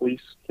 you know,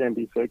 police can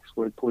be fixed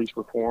with police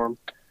reform,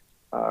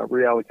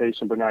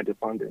 reallocation, but not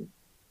defunding.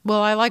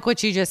 Well, I like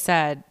what you just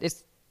said.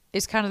 It's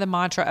kind of the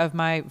mantra of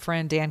my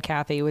friend Dan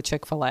Cathy with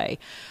Chick-fil-A,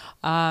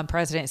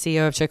 president and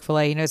CEO of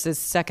Chick-fil-A. You know, it's his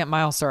second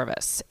mile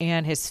service,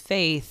 and his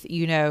faith,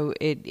 you know,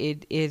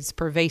 it is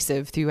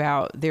pervasive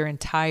throughout their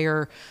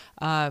entire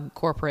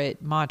corporate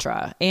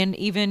mantra. And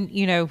even,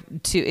 you know,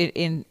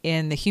 in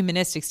the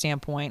humanistic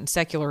standpoint,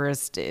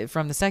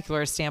 from the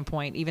secularist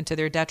standpoint, even to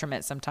their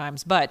detriment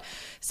sometimes. But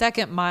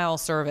second mile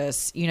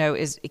service, you know,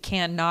 it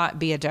cannot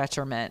be a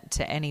detriment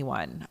to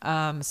anyone.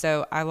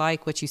 So I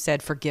like what you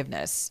said,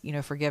 forgiveness. You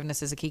know,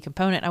 forgiveness is a key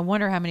component. I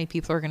wonder how many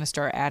people are going to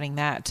start adding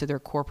that to their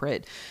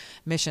corporate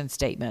mission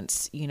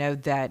statements, you know,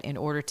 that in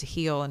order to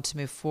heal and to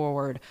move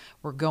forward,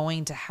 we're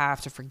going to have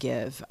to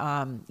forgive.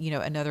 You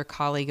know, another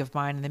colleague of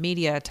mine in the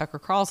media, Tucker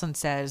Carlson,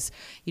 says,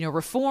 you know,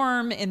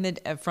 reform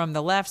from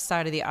the left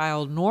side of the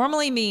aisle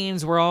normally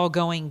means we're all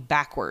going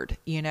backward,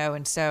 you know,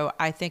 and so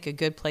I think a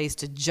good place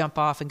to jump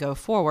off and go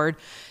forward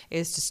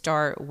is to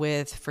start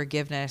with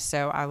forgiveness.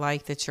 So I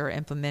like that you're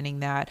implementing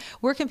that.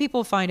 Where can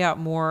people find out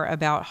more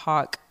about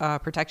Hawk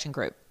Protection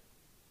Group?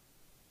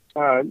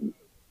 HAWQUE.com.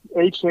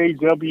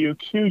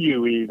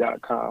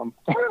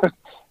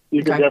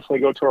 You can definitely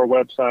go to our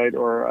website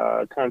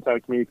or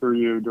contact me through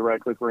you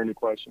directly for any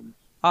questions.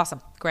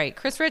 Awesome. Great.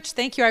 Chris Rich,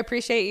 thank you. I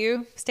appreciate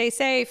you. Stay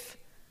safe.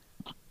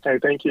 Hey,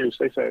 thank you.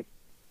 Stay safe.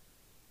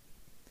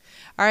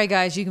 All right,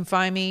 guys, you can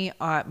find me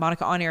at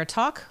Monica On Air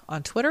Talk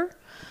on Twitter,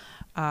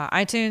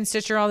 iTunes,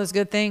 Stitcher, all those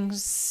good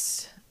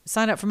things.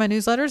 Sign up for my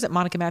newsletters at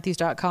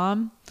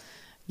monicamatthews.com.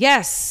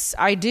 Yes,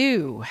 I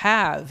do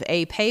have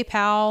a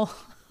PayPal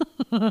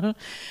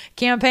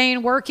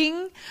campaign working.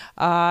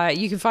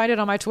 You can find it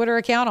on my Twitter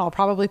account. I'll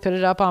probably put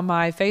it up on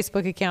my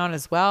Facebook account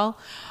as well.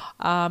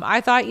 I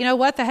thought, you know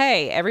what the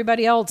hey,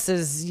 everybody else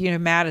is, you know,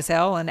 mad as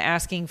hell and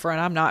asking for, and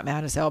I'm not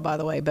mad as hell, by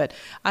the way, but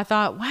I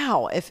thought,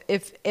 wow,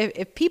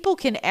 if people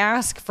can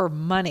ask for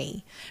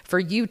money for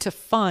you to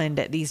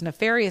fund these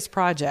nefarious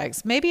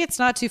projects, maybe it's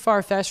not too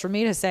far-fetched for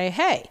me to say,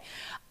 hey,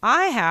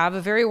 I have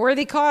a very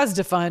worthy cause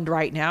to fund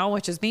right now,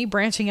 which is me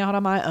branching out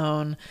on my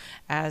own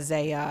as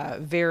a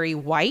very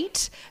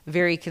white,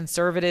 very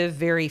conservative,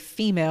 very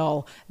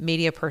female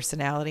media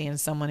personality and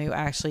someone who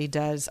actually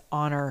does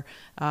honor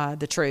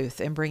the truth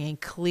and bringing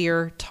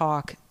clear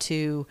talk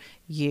to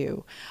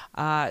you.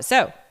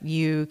 So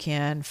you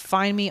can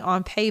find me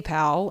on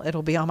PayPal.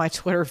 It'll be on my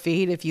Twitter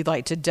feed if you'd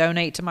like to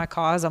donate to my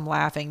cause. I'm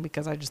laughing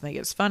because I just think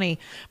it's funny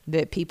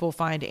that people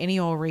find any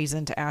old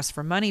reason to ask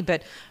for money,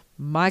 but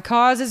my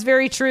cause is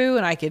very true,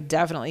 and I could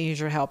definitely use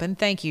your help. And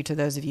thank you to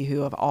those of you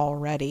who have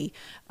already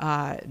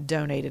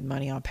donated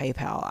money on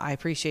PayPal. I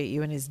appreciate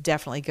you, and is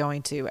definitely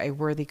going to a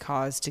worthy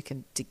cause to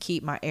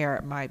keep my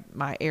air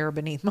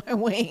beneath my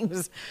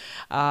wings,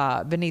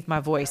 beneath my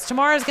voice.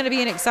 Tomorrow is going to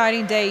be an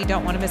exciting day. You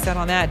don't want to miss out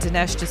on that.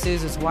 Dinesh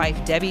D'Souza's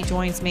wife, Debbie,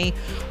 joins me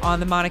on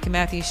the Monica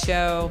Matthews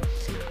Show.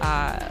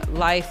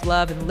 Life,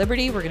 Love, and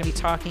Liberty. We're going to be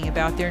talking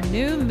about their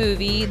new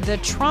movie, The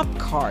Trump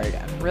Card.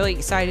 I'm really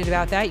excited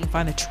about that. You can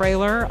find the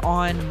trailer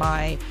on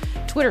my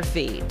Twitter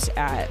feed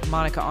at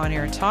Monica On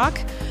Air Talk.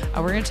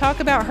 We're going to talk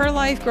about her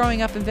life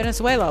growing up in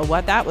Venezuela,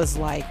 what that was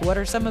like. What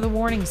are some of the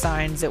warning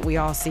signs that we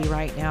all see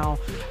right now?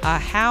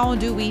 How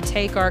do we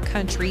take our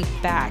country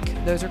back?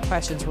 Those are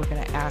questions we're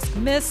going to ask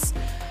Mrs.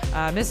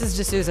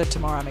 D'Souza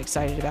tomorrow. I'm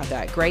excited about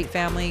that. Great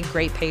family,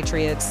 great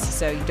patriots.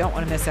 So you don't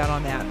want to miss out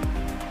on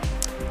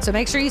that. So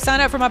make sure you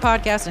sign up for my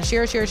podcast and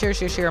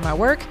share my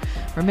work.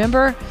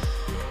 Remember,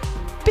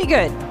 be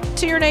good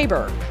to your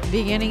neighbor,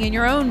 beginning in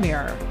your own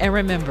mirror. And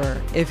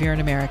remember, if you're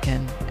an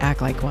American,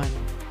 act like one.